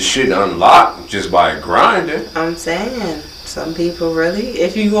get the shit unlocked just by grinding. I'm saying, some people really.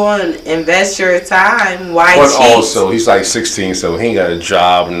 If you go and invest your time, why But cheat? also, he's like 16, so he ain't got a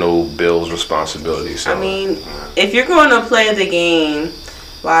job, no bills, responsibilities. So. I mean, if you're going to play the game,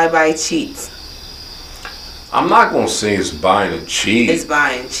 why buy cheats? I'm not gonna say it's buying a cheat. It's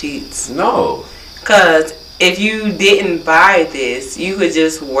buying cheats. No. Because if you didn't buy this, you could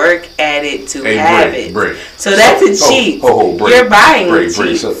just work at it to Hey, have break, it. break. So that's a cheat. Break, You're buying break, break.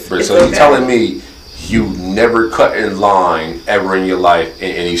 cheats. So, It's so you're okay. telling me you never cut in line ever in your life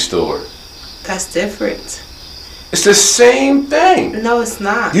in any store? That's different. It's the same thing. No, it's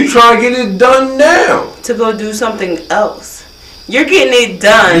not. You trying to get it done now. To go do something else. You're getting it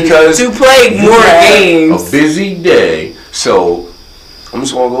done Because to play you more had games. A busy day, so I'm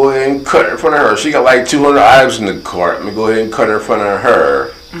just gonna go ahead and cut it in front of her. She got like 200 items in the cart. I'm gonna go ahead and cut it in front of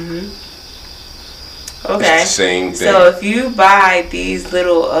her. Okay. It's the same thing. So if you buy these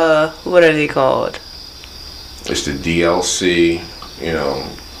little what are they called? It's the DLC, you know.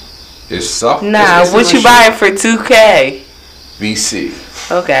 It's stuff. Nah, it's what you buying for 2K?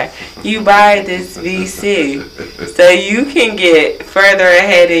 VC. Okay. You buy this VC so you can get further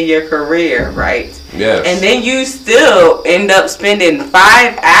ahead in your career, right? Yes. And then you still end up spending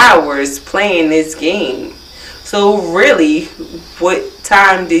 5 hours playing this game. So really, what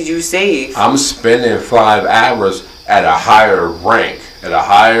time did you save? I'm spending 5 hours at a higher rank, at a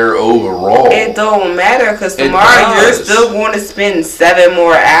higher overall. It don't matter because It tomorrow you're does. still going to spend 7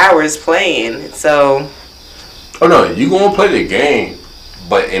 more hours playing. So Oh no, you gonna play the game,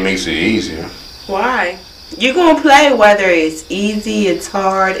 but it makes it easier. why? You gonna play whether it's easy, it's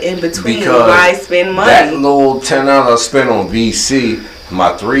hard, in between. Because why spend money? that little $10 I spent on VC,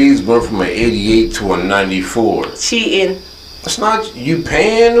 my threes went from an 88 to a 94. Cheating. It's not you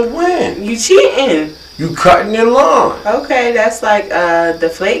paying to win. You cheating. You cutting in line. Okay, that's like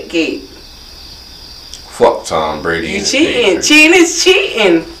Deflate Gate. Fuck Tom Brady. You and the cheating. Patriots. Cheating is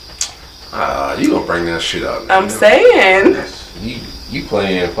cheating. You gonna bring that shit up? I'm saying. You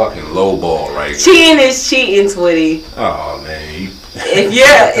playing fucking low ball right now. Cheating is cheating, Twitty. Oh man,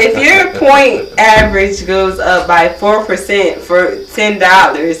 If your point average goes up by 4% for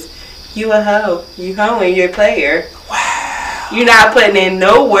 $10, you a hoe. You hoeing your player. Wow. You're not putting in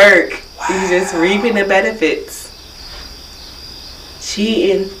no work. Wow. You're just reaping the benefits.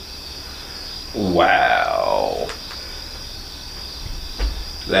 Cheating. Wow.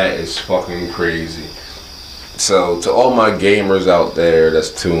 That is fucking crazy. So, to all my gamers out there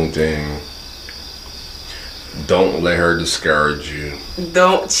that's tuned in, don't let her discourage you.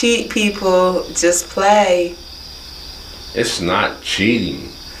 Don't cheat, people. Just play. It's not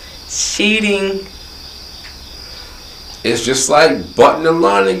cheating. Cheating. It's just like butting the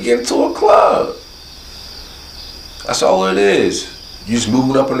line and getting to a club. That's all it is. You just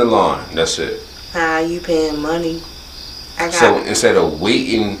moving up in the line. That's it. Nah, you paying money. So instead of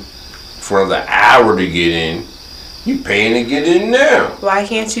waiting for another hour to get in, you paying to get in now. Why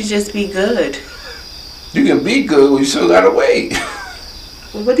can't you just be good? You can be good, but you still gotta wait.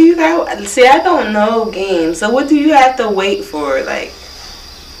 What do you got? See, I don't know games. So what do you have to wait for? Like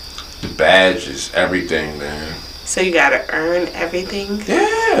the badges, everything, man. So you gotta earn everything?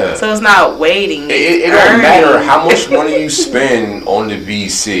 Yeah. So it's not waiting. It don't matter how much money you spend on the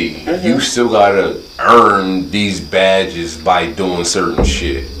VC. Mm-hmm. You still gotta earn these badges by doing certain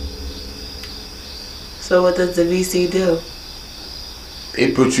shit. So what does the VC do?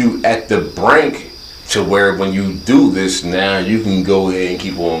 It puts you at the brink to where when you do this now, you can go ahead and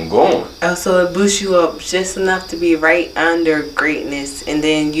keep on going. Oh, so it boosts you up just enough to be right under greatness, and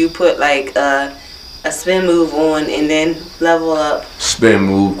then you put like a spin move on and then level up. Spin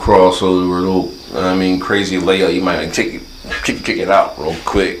move, crossover, little, crazy layup. You might kick it out real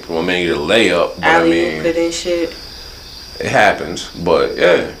quick. We'll make it a layup. But Alley-oop and shit. It happens, but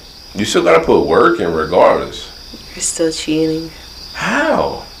yeah, you still gotta put work in regardless. You're still cheating.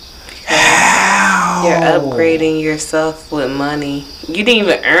 How? You're upgrading yourself with money. You didn't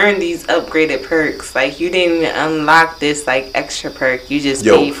even earn these upgraded perks. Like, you didn't even unlock this, like, extra perk. You just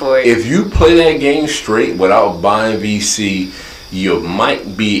paid for it. If you play that game straight without buying VC, you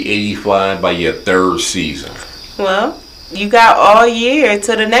might be 85 by your third season. Well, you got all year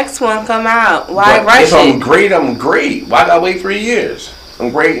till the next one come out. Why rush if I'm great, I'm great. Why gotta wait 3 years?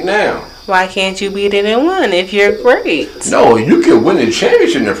 I'm great now. Why can't you beat it in one if you're great? No, you can win the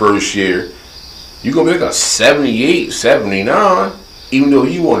championship in the first year. You're going to be like a 78, 79. Even though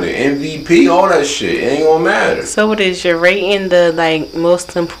you won the MVP, all that shit. It ain't going to matter. So what is your rating the, like,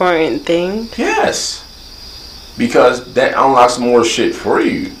 most important thing? Yes. Because that unlocks more shit for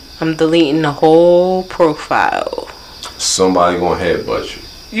you. I'm deleting the whole profile. Somebody going to headbutt you.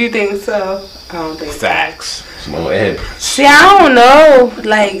 You think so? I don't think Facts. So. See, I don't know,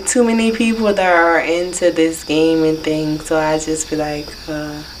 like, too many people that are into this game and things, so I just be like,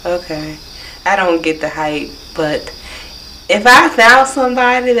 okay. I don't get the hype, but if I found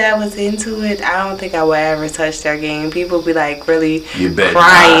somebody that was into it, I don't think I would ever touch their game. People be like really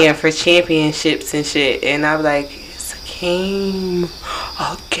crying for championships and shit, and I'm like, it's a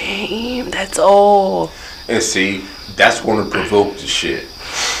game, that's all. And see, that's going to provoke the shit.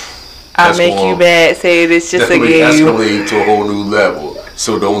 I'll make you mad saying it's just a game. Escalate to a whole new level,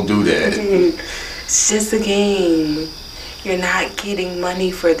 so don't do that. It's just a game. You're not getting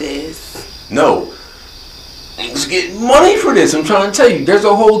money for this. No. Niggas get money for this. I'm trying to tell you. There's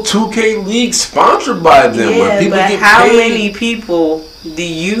a whole 2K league sponsored by them. Yeah, where people but get how paid. many people do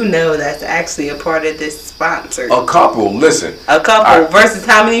you know that's actually a part of this sponsor? A couple. Listen. A couple versus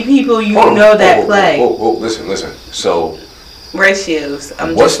how many people you know that play. Listen. So. Ratios.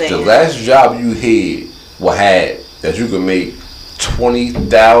 What's the last job you had that you could make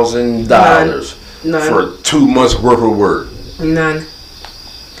 $20,000 for 2 months worth of work? None.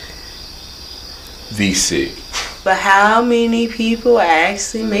 VC. But how many people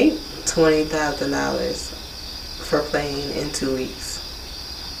actually make $20,000 for playing in 2 weeks?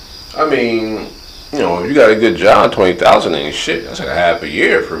 I mean, you know, if you got a good job, 20,000 ain't shit. That's like a half a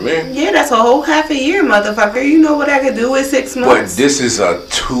year for me. Yeah, that's a whole half a year, motherfucker. You know what I could do in 6 months? But this is a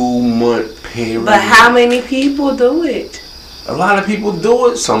 2-month period. But how many people do it? A lot of people do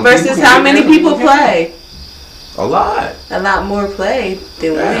it. Some versus people how many people play? A lot. A lot more play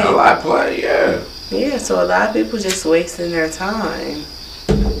than win. A lot play, yeah. Yeah, so a lot of people just wasting their time.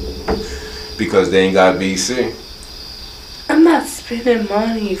 Because they ain't got VC. I'm not spending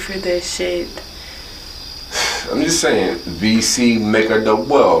money for this shit. I'm just saying, VC make the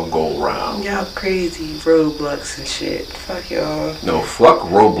world go round. Y'all crazy. Roblox and shit. Fuck y'all. No, fuck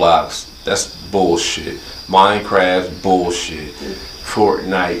Roblox. That's bullshit. Minecraft, bullshit.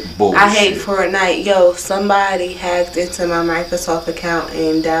 Fortnite, bullshit. I hate Fortnite. Yo, somebody hacked into my Microsoft account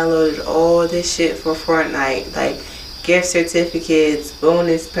and downloaded all this shit for Fortnite. Like, gift certificates,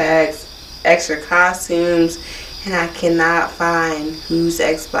 bonus packs, extra costumes, and I cannot find whose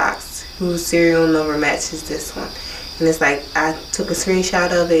Xbox, whose serial number matches this one. And it's like, I took a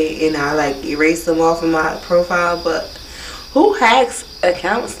screenshot of it and I like erased them off of my profile, but who hacks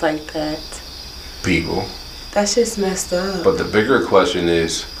accounts like that? People. That's just messed up. But the bigger question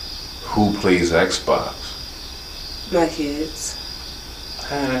is, who plays Xbox? My kids.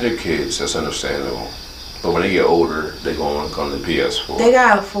 They're kids, that's understandable. But when they get older, they're going to come to PS4. They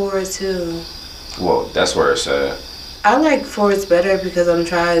got a 4 too. Well, that's where it's at. I like 4s better because I'm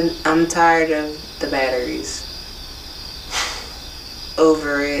tired of the batteries.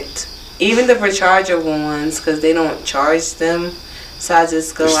 Over it. Even the rechargeable ones, because they don't charge them. So I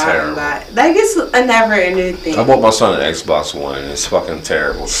just go out and buy. Like, it's a never ending thing. I bought my son an Xbox One and it's fucking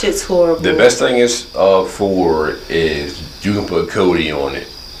terrible. Shit's horrible. The best thing is for is you can put Kodi on it.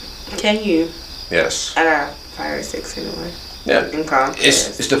 Can you? Yes. I got Fire 6 anyway. Yeah. In Comcast.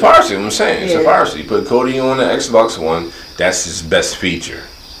 It's the Fire Stick, I'm saying. It's Yeah. the Fire Stick. You put Kodi on the Xbox One, that's his best feature.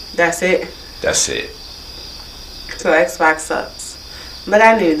 That's it? That's it. So Xbox sucks. But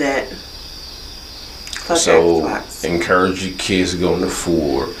I knew that. Fuck So Xbox. encourage your kids to go into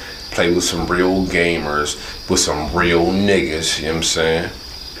 4, play with some real gamers, with some real niggas, you know what I'm saying?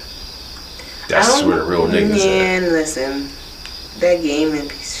 That's where the real niggas at. Man, listen. That gaming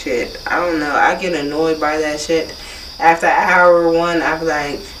piece of shit. I don't know. I get annoyed by that shit. After hour 1, I be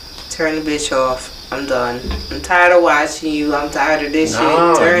like, turn the bitch off. I'm done. I'm tired of watching you. I'm tired of this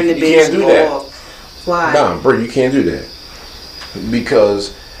Nah, shit. Turn the you bitch can't do that. off. Why? Nah, bro, you can't do that.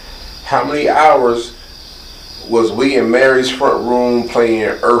 Because how many hours was we in Mary's front room playing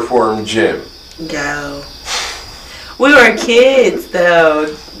Earthworm Jim? Yo. We were kids,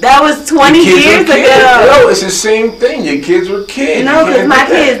 though. That was 20 years ago. No, it's the same thing. Your kids were kids. No, because my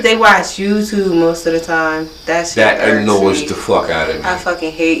kids, they watch YouTube most of the time. That annoys the fuck out of me. I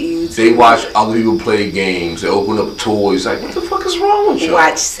fucking hate YouTube. They watch other people play games. They open up toys. Like, what the fuck is wrong with you?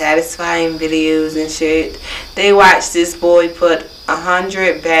 Watch satisfying videos and shit. They watched this boy put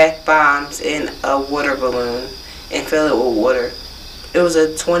 100 bath bombs in a water balloon and fill it with water. It was a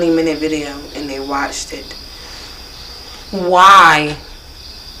 20-minute video and they watched it. Why?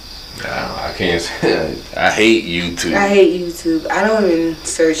 I can't say. I hate YouTube. I hate YouTube. I don't even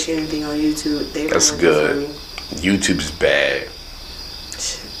search anything on YouTube. That's good. YouTube's bad.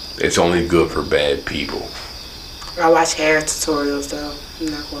 It's only good for bad people. I watch hair tutorials though.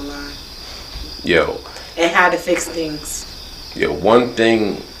 I'm not gonna lie. Yo. And how to fix things. Yo, one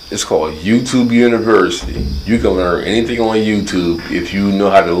thing is called YouTube University. You can learn anything on YouTube if you know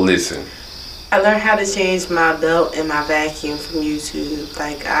how to listen. I learned how to change my belt and my vacuum from YouTube.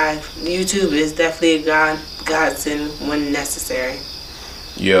 Like, YouTube is definitely a godsend when necessary.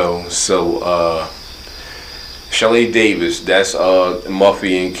 Yo, so Shelly Davis, that's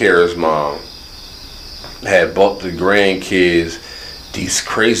Muffy and Kara's mom, had bought the grandkids these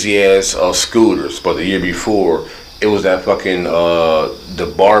crazy ass scooters, but the year before it was that fucking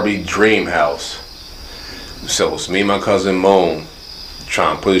the Barbie Dream House. So it's me and my cousin Moan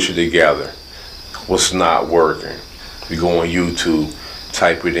trying to put this shit together. What's not working? We go on YouTube,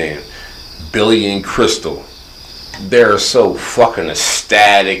 type it in. Billy and Crystal. They're so fucking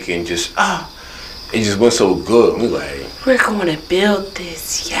ecstatic and just it just went so good. We like, we're gonna build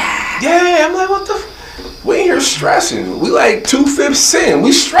this, yeah. Yeah, I'm like, what the we ain't here stressing. We like 2/5 in.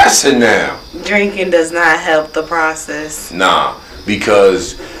 We stressing now. Drinking does not help the process. Nah,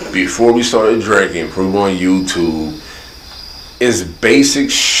 because before we started drinking, we were on YouTube. It's basic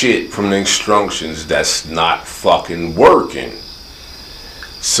shit from the instructions that's not fucking working.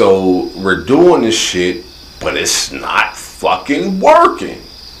 So we're doing this shit, but it's not fucking working.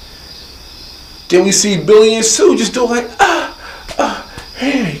 Then we see Billy and Sue just do like,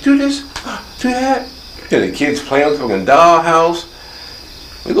 hey, do this, do that. Then the kids playing with the fucking dollhouse.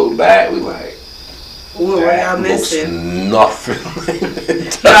 We go back, we like, what were y'all missing? Nothing.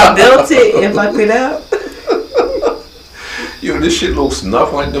 Y'all built it and fucked it up. Yo, this shit looks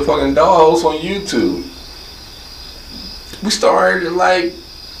nothing like the fucking dollhouse on YouTube. We started at like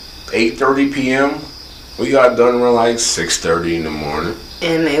 8:30 p.m. We got done around like 6:30 in the morning.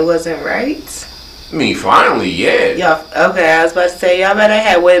 And it wasn't right? I mean, finally, yeah. Y'all, okay, I was about to say, y'all better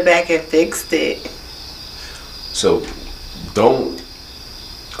have went back and fixed it. So, don't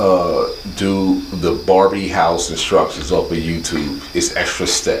do the Barbie house instructions off of YouTube. It's extra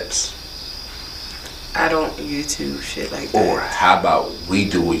steps. I don't YouTube shit like that. Or how about we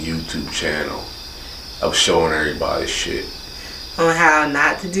do a YouTube channel of showing everybody shit? On how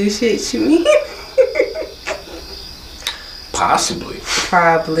not to do shit, you mean? Possibly.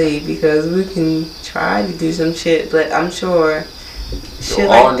 Probably, because we can try to do some shit, but I'm sure shit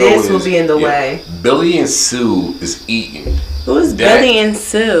All I like know this will is, be in the way. Billy and Sue is eating. Who's that- Billy and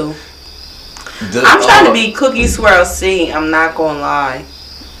Sue? I'm trying to be Cookie Swirl C. I'm not gonna lie.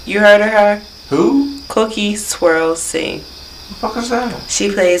 You heard of her? Who? Cookie Swirl C. What the fuck is that?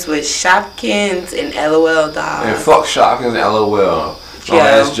 She plays with Shopkins and LOL And Dolls. fuck Shopkins and LOL. Yo. Oh,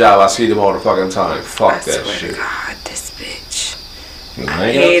 that's job. I see them all the fucking time. Fuck I that swear shit. to God, this bitch. I I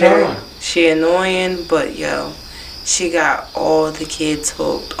ain't hate got her. time. She annoying, but yo, she got all the kids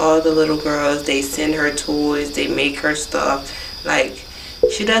hooked. All the little girls, they send her toys, they make her stuff. Like,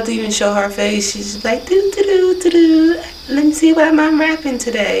 she doesn't even show her face. She's just like, do do do do do. Let me see what I'm rapping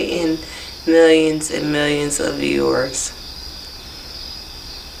today, and millions and millions of viewers.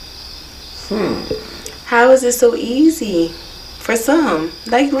 How is it so easy for some?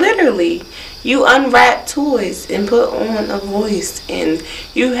 Like, literally, you unwrap toys and put on a voice, and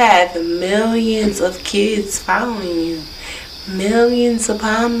you have millions of kids following you. Millions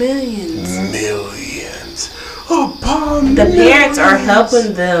upon millions. Millions upon The parents are millions.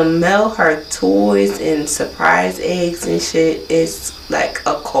 helping them mail her toys and surprise eggs and shit. It's like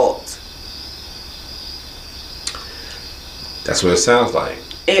a cult. That's what it sounds like.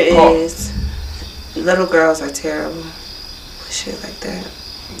 It Cult. is. Little girls are terrible. Shit like that.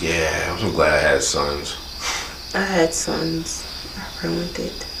 Yeah, I'm so glad I had sons. I had sons. I ruined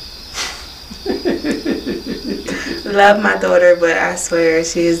it. Love my daughter, but I swear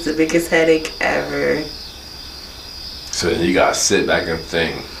she is the biggest headache ever. So then you gotta sit back and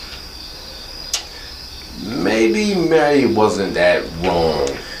think. Maybe Mary wasn't that wrong.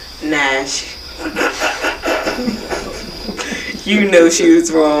 Nash. You know she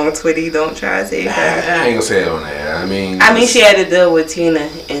was wrong, Twitty. Don't try to say I her. ain't gonna say it on there. I mean, She had to deal with Tina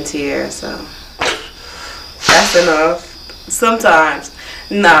and Tierra, so that's enough. Sometimes.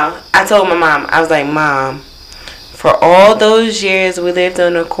 No, I told my mom, I was like, Mom, for all those years we lived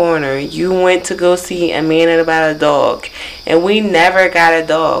on the corner, you went to go see a man about a dog, and we never got a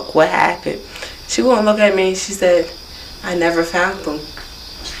dog. What happened? She gonna look at me and she said, I never found them.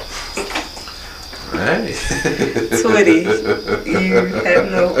 Hey. Twitty, you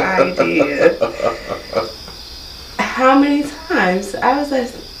have no idea. How many times? I was like,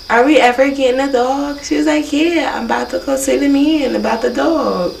 are we ever getting a dog? She was like, yeah, I'm about to go see the man about the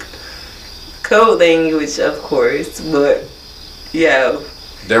dog. Code language, of course, but yo,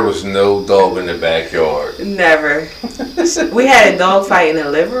 There was no dog in the backyard. never. We had a dog fight in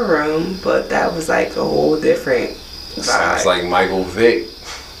the living room, but that was like a whole different vibe. Sounds like Michael Vick.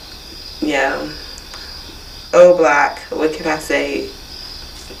 Yeah. O Block, what can I say?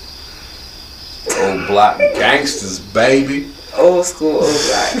 Old block gangsters, baby. Old school O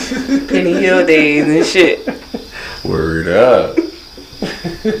Block. Penny Hill days and shit. Word up.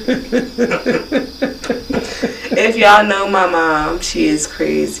 If y'all know my mom, she is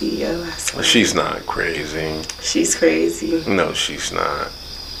crazy, yo. I swear. She's not crazy. She's crazy. No, she's not.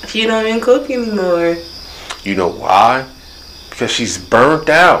 She don't even cook anymore. You know why? Because she's burnt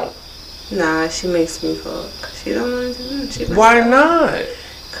out. Nah, she makes me cook. She don't want to do it. Why not?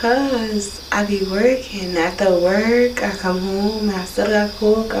 Cause I be working. After work, I come home and I still gotta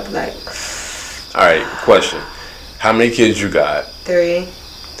cook. I be like, Alright, question. How many kids you got? 3.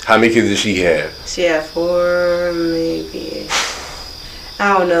 How many kids does she have? She had 4, maybe.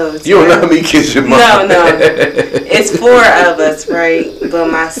 I don't know. You don't know how many kids your mom No. It's 4 of us, right? But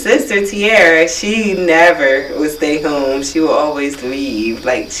my sister Tierra, she never would stay home. She would always leave.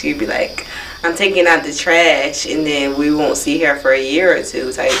 Like, she'd be like, I'm taking out the trash, and then we won't see her for a year or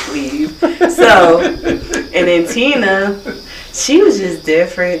 2 type leave. So, and then Tina, she was just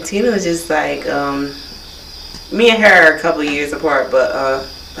different. Tina was just like, me and her are a couple years apart, but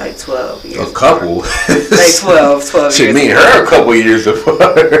like 12 years. A couple? Like 12 years. Shit, me and her a couple years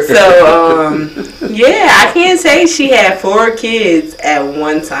apart. So, yeah, I can't say she had 4 kids at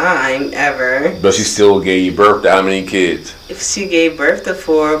one time ever. But she still gave birth to how many kids? If she gave birth to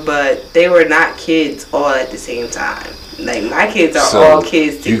 4, but they were not kids all at the same time. Like, my kids are all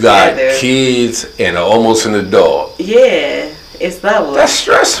kids together. You got kids and almost an adult. Yeah, it's level. That's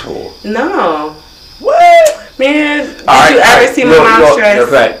stressful. No. What? Man, did you ever see my mom stress? In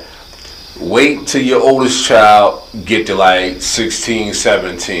fact, Wait till your oldest child get to like 16,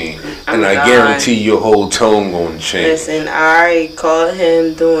 17, and I guarantee your whole tone gonna change. Listen, I already caught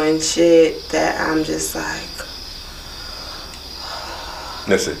him doing shit that I'm just like.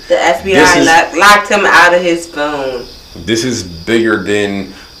 Listen, the FBI locked him out of his phone. This is bigger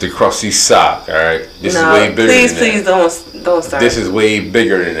than the crusty sock, all right? This is way bigger than that. Please don't start. This is way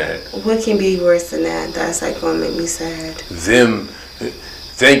bigger than that. What can be worse than that? That's like gonna make me sad. Them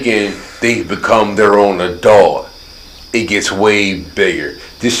thinking they become their own adult. It gets way bigger.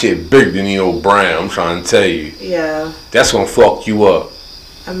 This shit bigger than Neil Brown, I'm trying to tell you. Yeah. That's gonna fuck you up.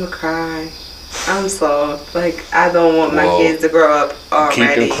 I'ma cry. I'm so, like, I don't want my kids to grow up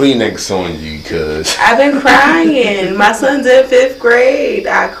already. Keep the Kleenex on you, cuz. I've been crying. My son's in 5th grade.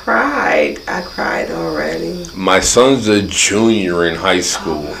 I cried already. My son's a junior in high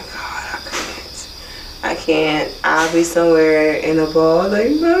school. Oh my God, I can't. I'll be somewhere in a ball like,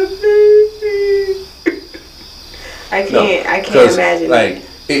 my baby. I can't imagine. Like,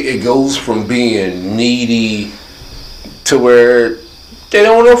 it goes from being needy to where they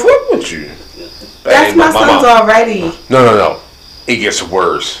don't want to fuck with you. That's my son's already. No. It gets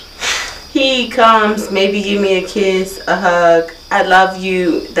worse. He comes, maybe give me a kiss, a hug. I love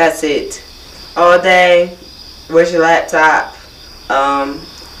you. That's it. All day. Where's your laptop? Can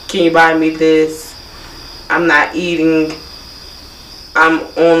you buy me this? I'm not eating. I'm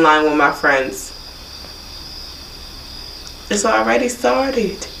online with my friends. It's already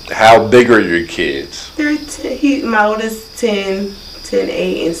started. How big are your kids? They're my oldest 10,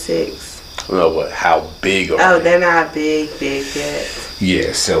 8, and 6. No, but how big are they? Oh, they're not big yet.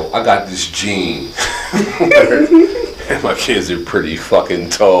 Yeah, so I got this gene. And my kids are pretty fucking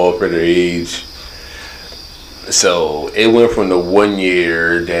tall for their age. So it went from the 1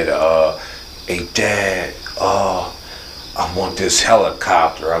 year that, hey dad, I want this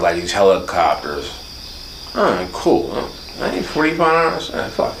helicopter. I like these helicopters. Alright, cool. I ain't $45.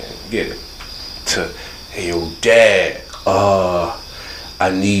 Fucking get it. To, hey yo dad, I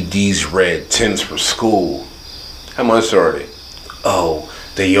need these red Tims for school. How much are they? Oh,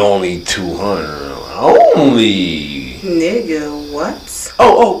 they only $200. Only. Nigga, what?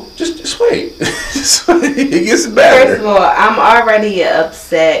 Oh, just wait. Just wait. It gets better. First of all, I'm already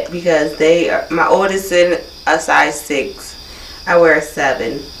upset because my oldest in a size 6. I wear a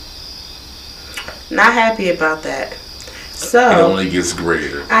 7. Not happy about that. So it only gets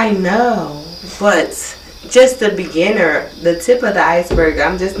greater. I know, but just the beginner, the tip of the iceberg.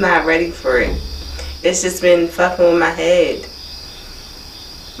 I'm just not ready for it. It's just been fucking with my head.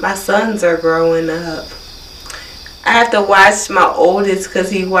 My sons are growing up. I have to watch my oldest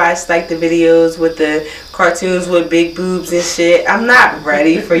because he watched like the videos with the cartoons with big boobs and shit. I'm not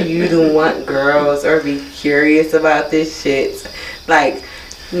ready for you to want girls or be curious about this shit. Like,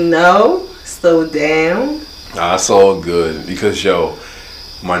 no, slow down. Nah, it's all good because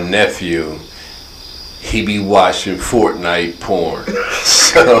my nephew, he be watching Fortnite porn.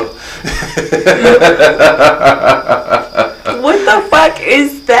 So what the fuck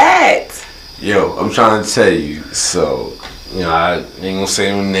is that? Yo, I'm trying to tell you. So, I ain't gonna say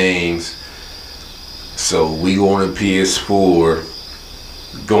no names. So we go on the PS4,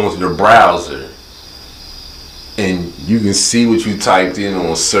 go into the browser, and you can see what you typed in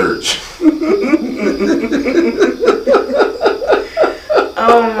on search.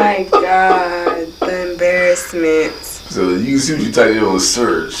 Oh my God, the embarrassment. So you can see what you typed in on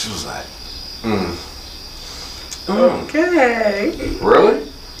search. It was like, Okay. Really?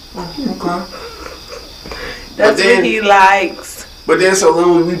 Okay. That's what he likes. But then so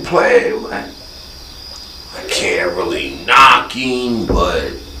then we play, like, I can't really knock him,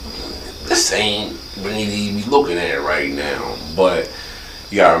 but this ain't what he be looking at right now. But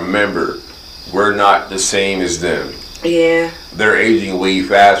you gotta remember, we're not the same as them. Yeah. They're aging way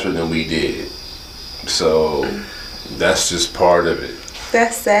faster than we did. So that's just part of it.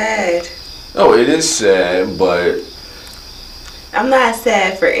 That's sad. Oh, it is sad, but I'm not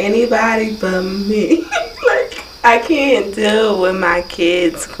sad for anybody but me. Like, I can't deal with my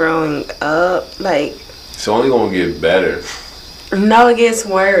kids growing up. Like, it's only gonna get better. No, it gets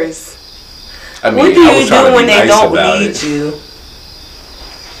worse. I mean, what do you do when they nice don't need you?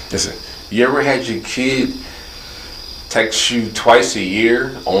 Listen, you ever had your kid text you twice a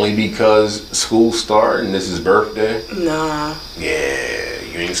year only because school started and this is birthday? Nah. Yeah,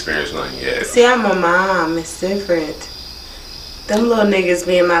 you ain't experienced nothing yet. See, I'm a mom. It's different. Them little niggas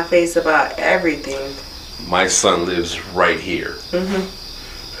be in my face about everything. My son lives right here. Mm-hmm.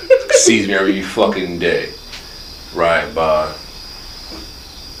 Sees me every fucking day. Right by.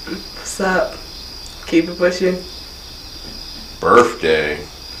 What's up? Keep it pushing. Birthday.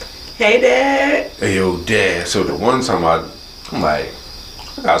 Hey, Dad. Hey, yo, Dad. So the one time I'm like,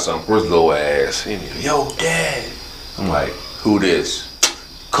 I got something for his little ass. And he, yo, Dad. I'm like, who this?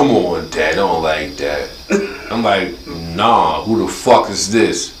 Come on, Dad. I don't like that. I'm like, nah, who the fuck is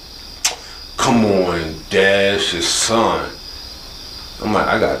this? Come on, Dad. It's your son. I'm like,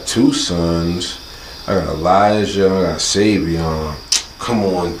 I got 2 sons. I got Elijah. I got Savion. Come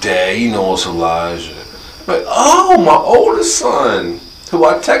on, Dad. You know it's Elijah. I'm like, oh, my oldest son, who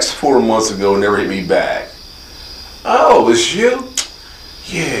I texted 4 months ago, never hit me back. Oh, it's you?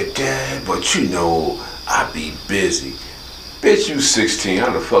 Yeah, Dad, but you know, I be busy. Bitch, you 16.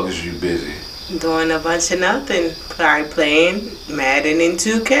 How the fuck is you busy? Doing a bunch of nothing. Probably playing Madden and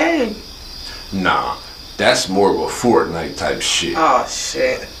 2K. Nah, that's more of a Fortnite type shit. Oh,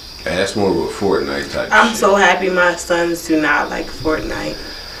 shit. Yeah, that's more of a Fortnite type shit. I'm so happy my sons do not like Fortnite.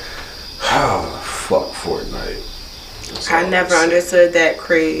 Oh, fuck Fortnite. I never understood that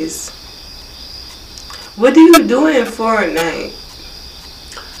craze. What do you do in Fortnite?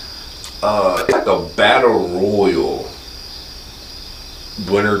 It's like a battle royal.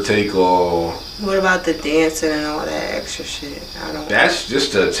 Winner take all. What about the dancing and all that extra shit? I don't. That's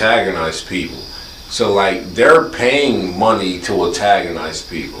just to antagonize people. So like they're paying money to antagonize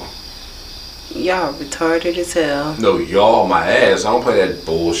people. Y'all retarded as hell. No, y'all my ass. I don't play that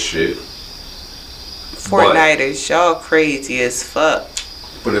bullshit. Fortniters, y'all crazy as fuck.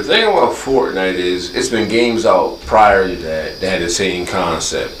 But the thing about Fortnite is, it's been games out prior to that had the same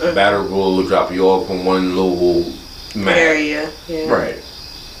concept. Battle Royale will drop you off on one little map. Area, yeah. Right.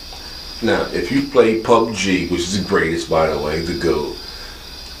 Now, if you play PUBG, which is the greatest, by the way, the GOAT,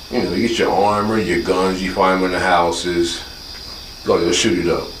 you know, you get your armor, your guns, you find them in the houses, go, they'll shoot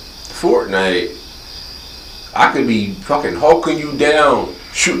it up. Fortnite, I could be fucking hulking you down,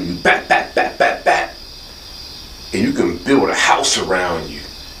 shooting you back, and you can build a house around you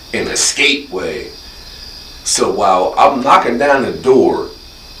in an escape way. So while I'm knocking down the door,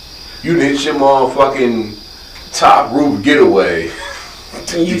 you hit your motherfucking top roof getaway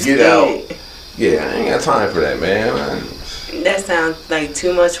to get out. Yeah, I ain't got time for that, man. That sounds like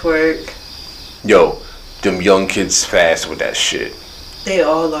too much work. Yo, them young kids fast with that shit. They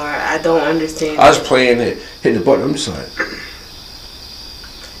all are. I don't understand. I was playing it, hit the button. I'm just like,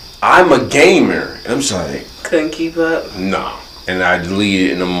 I'm a gamer. I'm just like, couldn't keep up. nah. And I deleted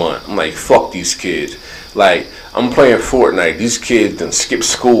it in a month. I'm like, fuck these kids. Like, I'm playing Fortnite. These kids done skip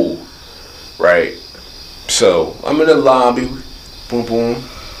school, right? So I'm in the lobby, boom, boom,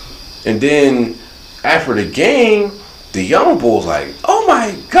 and then after the game, the young bull's like, oh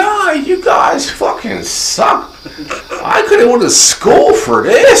my god, you guys fucking suck. I could have went to school for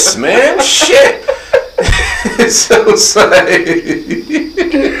this, man. Shit. So it's like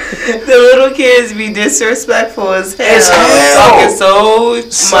the little kids be disrespectful as hell.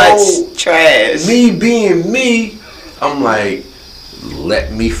 Talking so much trash. Me being me, I'm like,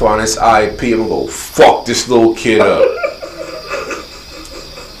 let me find this IP. I'm gonna go fuck this little kid up.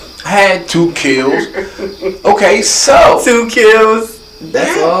 I had 2 kills. Okay, so 2 kills.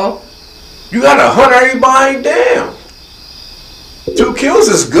 That's all. You gotta hunt everybody down. 2 kills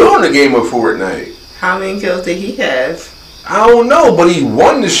is good in a game of Fortnite. How many kills did he have? I don't know, but he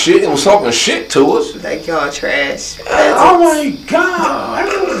won the shit and was talking shit to us. Like y'all trash. Oh my god,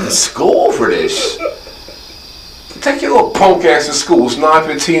 I went to school for this. Take your little punk ass to school. It's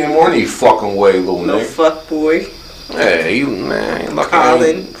 9:15 in the morning, you fucking way, little no nigga. fuck boy. Hey, you man, lucky I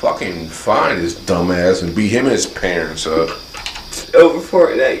ain't fucking find his dumb ass and beat him and his parents up. Over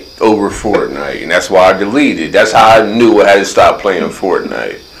Fortnite. And that's why I deleted. That's how I knew I had to stop playing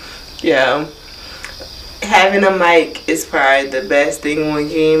Fortnite. Yeah. Having a mic is probably the best thing when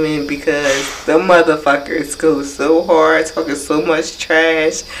gaming because the motherfuckers go so hard, talking so much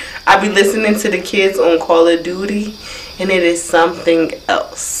trash. I be listening to the kids on Call of Duty, and it is something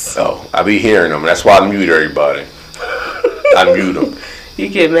else. Oh, I be hearing them. That's why I mute everybody. I mute them. You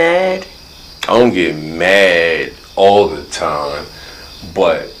get mad? I don't get mad all the time,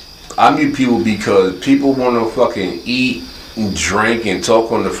 but I mute people because people want to fucking eat, drink, and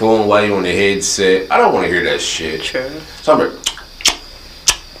talk on the phone while you're on the headset. I don't want to hear that shit. Sure. So I'm like,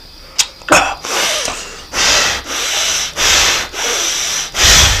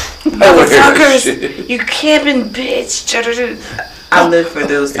 motherfuckers, you camping, bitch. I live for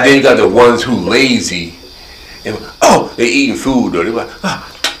those. And then you got the ones who lazy. And, oh, they eating food though. They like,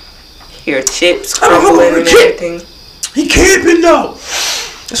 hear chips crumbling and everything. He camping though.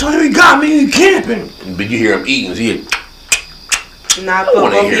 That's why he got me. He camping. But you hear him eating. So he not put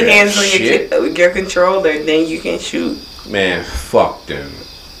both your hands on your controller, then you can shoot. Man, fuck them.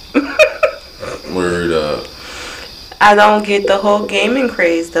 Word up. I don't get the whole gaming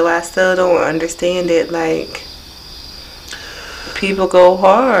craze, though. I still don't understand it. Like, people go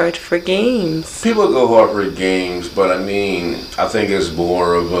hard for games. People go hard for games, but I mean, I think it's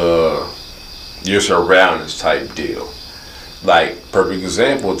more of a your surroundings type deal. Like, perfect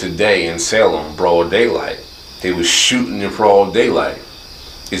example, today in Salem, broad daylight. They was shooting in broad daylight.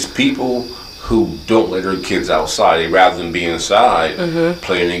 It's people who don't let their kids outside. They rather than be inside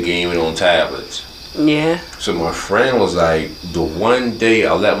playing a game and on tablets. Yeah. So my friend was like, the one day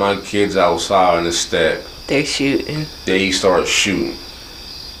I let my kids outside on the step, They're shooting. they start shooting.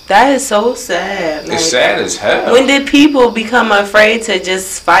 That is so sad. It's sad as hell. When did people become afraid to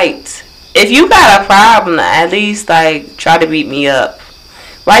just fight? If you got a problem, at least, like, try to beat me up.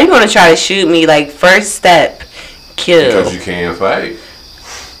 Why you gonna try to shoot me? Like, first step, kill. Because you can't fight.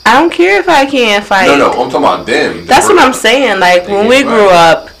 I don't care if I can't fight. No, I'm talking about them. That's what I'm saying. Like, when we grew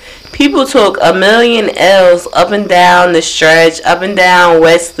up, people took a million L's up and down the stretch, up and down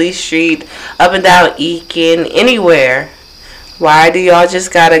Wesley Street, up and down Eakin, anywhere. Why do y'all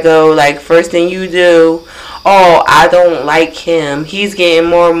just gotta go, like, first thing you do, oh, I don't like him. He's getting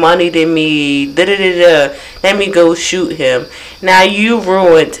more money than me. Da-da-da-da. Let me go shoot him. Now you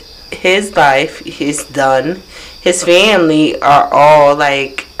ruined his life. He's done. His family are all,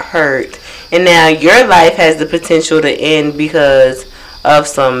 like, hurt. And now your life has the potential to end because of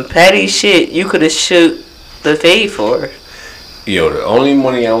some petty shit you could have shoot the fade for. Yo, the only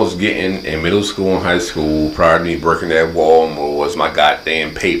money I was getting in middle school and high school prior to me working at Walmart was my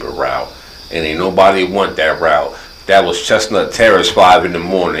goddamn paper route. And ain't nobody want that route. That was Chestnut Terrace 5 in the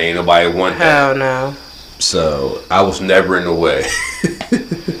morning. Ain't nobody want that. Hell no. So I was never in the way.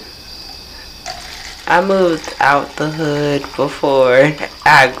 I moved out the hood before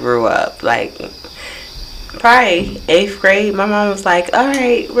I grew up. Like, probably 8th grade, my mom was like,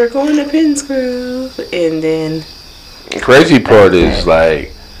 alright, we're going to Pennsgrove. And then... Crazy part is,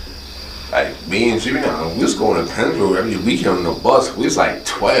 like me and Jimmy, we was going to Pennsgrove every weekend on the bus. We was like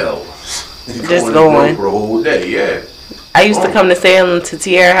 12. Just going. For a whole day, yeah. I used to come to Salem to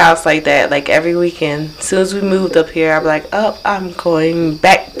Tierra House like that, like every weekend. As soon as we moved up here, I'd be like, oh, I'm going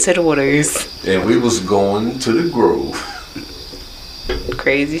back to the Waters. And we was going to the Grove.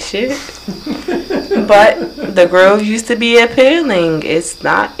 Crazy shit. But the Grove used to be appealing. It's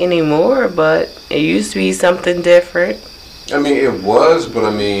not anymore, but it used to be something different. I mean, it was, but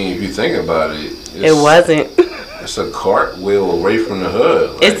I mean, if you think about it, it wasn't. It's a cartwheel away from the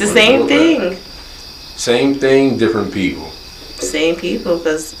hood. Like, it's the same thing. Same thing, different people. Same people,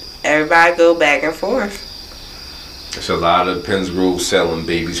 because everybody go back and forth. There's a lot of Pennsgrove selling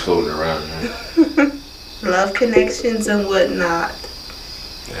babies floating around there. Love connections and whatnot.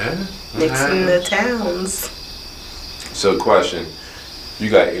 Yeah. Mixing the towns. So, question. You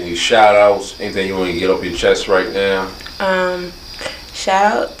got any shout outs? Anything you want to get off your chest right now?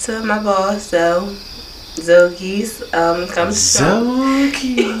 Shout out to my boss, though. Zogies.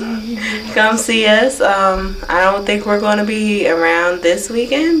 Come see us. I don't think we're going to be around this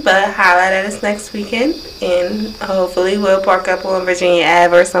weekend, but holla at us next weekend. And hopefully we'll park up on Virginia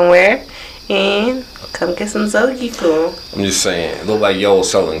Ave or somewhere and come get some Zogi cool. I'm just saying, it looked like y'all was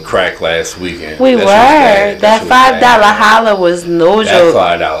selling crack last weekend. We were. That $5 holla was no joke.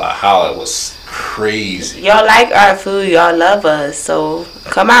 That $5 holla was crazy. Y'all like our food. Y'all love us. So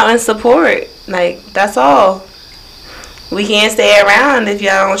come out and support. Like, that's all. We can't stay around if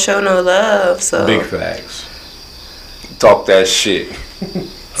y'all don't show no love. So big facts. Talk that shit.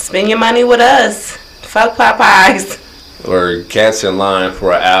 Spend your money with us. Fuck Popeyes. Or cats in line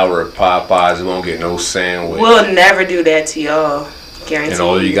for an hour at Popeyes won't get no sandwich. We'll never do that to y'all. Guaranteed. And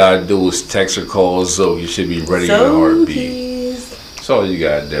all you gotta do is text or call Zoe. You should be ready in a heartbeat. That's all you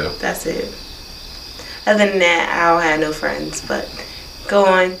gotta do. That's it. Other than that, I don't have no friends. But go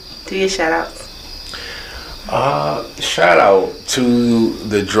on. Do your shout outs. Shout out to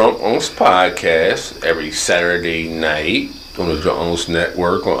the Drunk Unks podcast every Saturday night on the Drunk Unks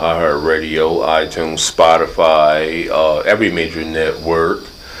Network on iHeartRadio, iTunes, Spotify, every major network.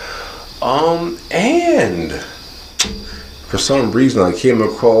 And for some reason I came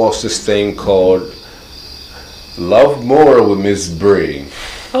across this thing called Love More with Miss Bree.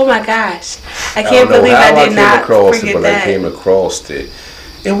 Oh my gosh. I can't believe I did not forget that. I came across it.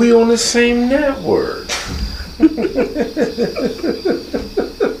 And we on the same network.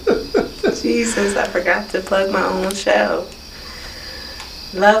 Jesus, I forgot to plug my own show.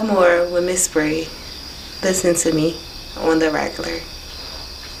 Love More with Miss Bree. Listen to me on the regular.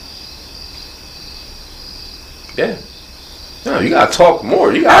 Yeah. No, you gotta talk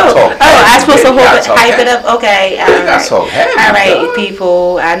more. You gotta talk. I'm supposed to hype it up. Okay, you gotta talk heavy. All right,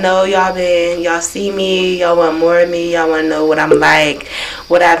 people. I know y'all see me. Y'all want more of me. Y'all want to know what I'm like,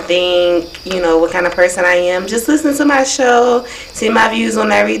 what I think. You know, what kind of person I am. Just listen to my show. See my views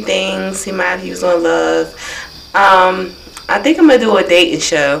on everything. See my views on love. I think I'm gonna do a dating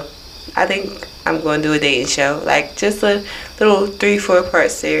show. I think I'm gonna do a dating show, like just a little 3-4 part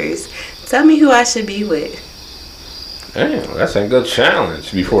series. Tell me who I should be with. Damn, that's a good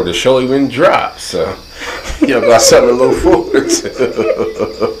challenge before the show even drops. So, you got something to look forward to.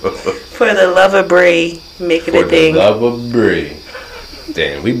 For the love of Brie, make it a thing. For the love of Brie.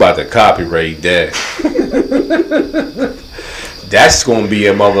 Damn, we about to copyright that. That's gonna be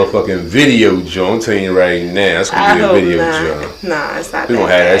a motherfucking video, Joe. I'm telling you right now, that's gonna be a video, Joe. Nah, it's not. We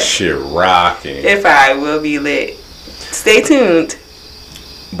gonna have that shit rocking. If I will be lit. Stay tuned.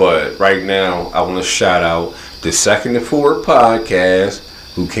 But right now, I want to shout out the Second and Forward podcast,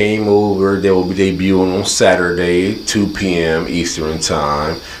 who came over. They will be debuting on Saturday, 2 p.m. Eastern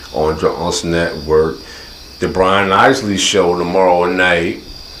Time on Drunk Unks Network. The Brian Isley Show tomorrow night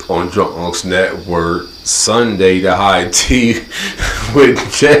on Drunk Unks Network. Sunday, the High Tea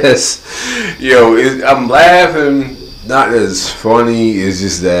with Jess. Yo, I'm laughing. Not as funny. It's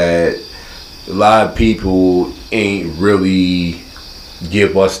just that a lot of people ain't really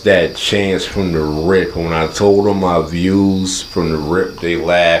give us that chance from the rip. When I told them my views from the rip, they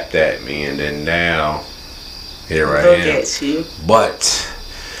laughed at me, and then now here I am. Look at you. But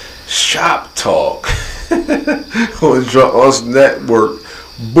Shop Talk on Drunk Unks Network,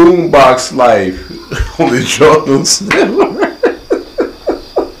 Boombox Life on the Drunk Unks Network.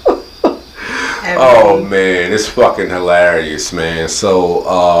 Oh man, it's fucking hilarious, man. So,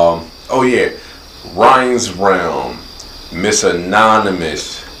 oh yeah, Ryan's Realm. Miss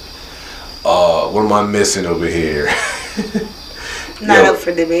Anonymous. What am I missing over here? Not up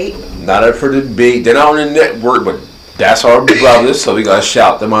for debate. Not up for debate. They're not on the network, but that's our brothers, so we gotta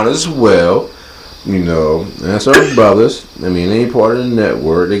shout them out as well. You know, that's our brothers. I mean, they ain't part of the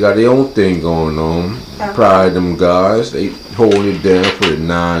network. They got their own thing going on. Okay. Proud of them guys. They holding it down for the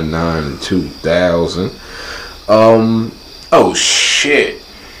 99 and 2000. Oh shit.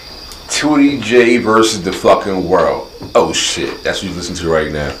 Tootie J versus the fucking world. Oh shit, that's what you listen to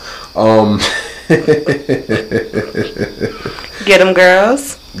right now. Get 'em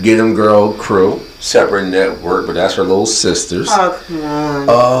girls. Get 'em girl crew. Separate network, but that's her little sisters. Oh, come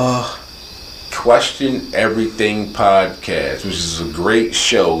on. Question Everything podcast, which is a great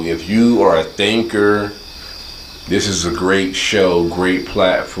show. If you are a thinker, this is a great show, great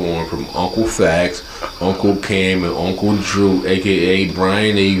platform from Uncle Fax, Uncle Cam, and Uncle Drew, aka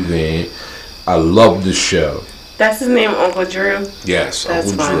Brian Avan. I love the show. That's his name, Uncle Drew? Yes, That's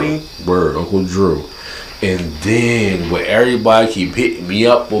Uncle funny. Drew. Word, Uncle Drew. And then what everybody keep hitting me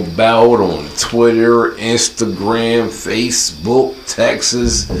up about on Twitter, Instagram, Facebook,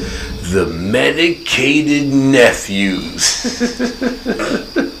 Texas, the medicated nephews.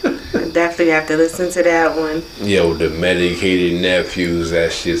 Definitely have to listen to that one. Yo, the medicated nephews,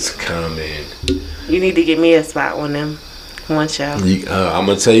 that shit's coming. You need to give me a spot on them. One show. I'm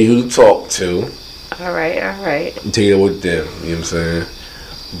going to tell you who to talk to. All right. Take it with them, you know what I'm saying?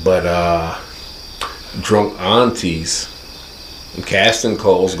 But, Drunk Aunties, casting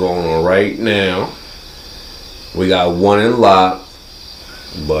calls going on right now. We got one in lock,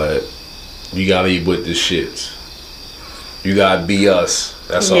 but you gotta be with the shits. You gotta be us.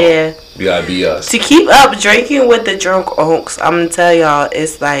 That's all. You gotta be us. To keep up drinking with the Drunk Unks, I'm gonna tell y'all,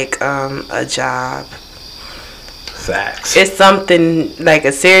 it's like a job. Facts. It's something like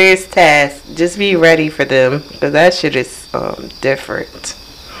a serious task. Just be ready for them, because that shit is different.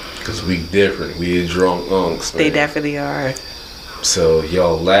 Because we different. We the Drunk Unks, man. They definitely are. So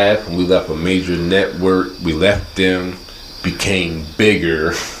y'all laugh when we left a major network. We left them, became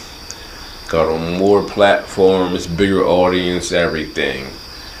bigger, got on more platforms, bigger audience, everything.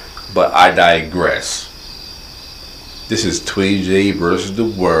 But I digress. This is Tweety J versus the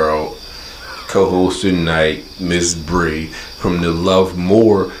world. Co-host tonight, Miss Bree from the Love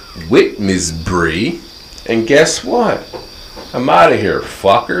More with Miss Bree. And guess what? I'm out of here,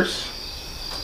 fuckers.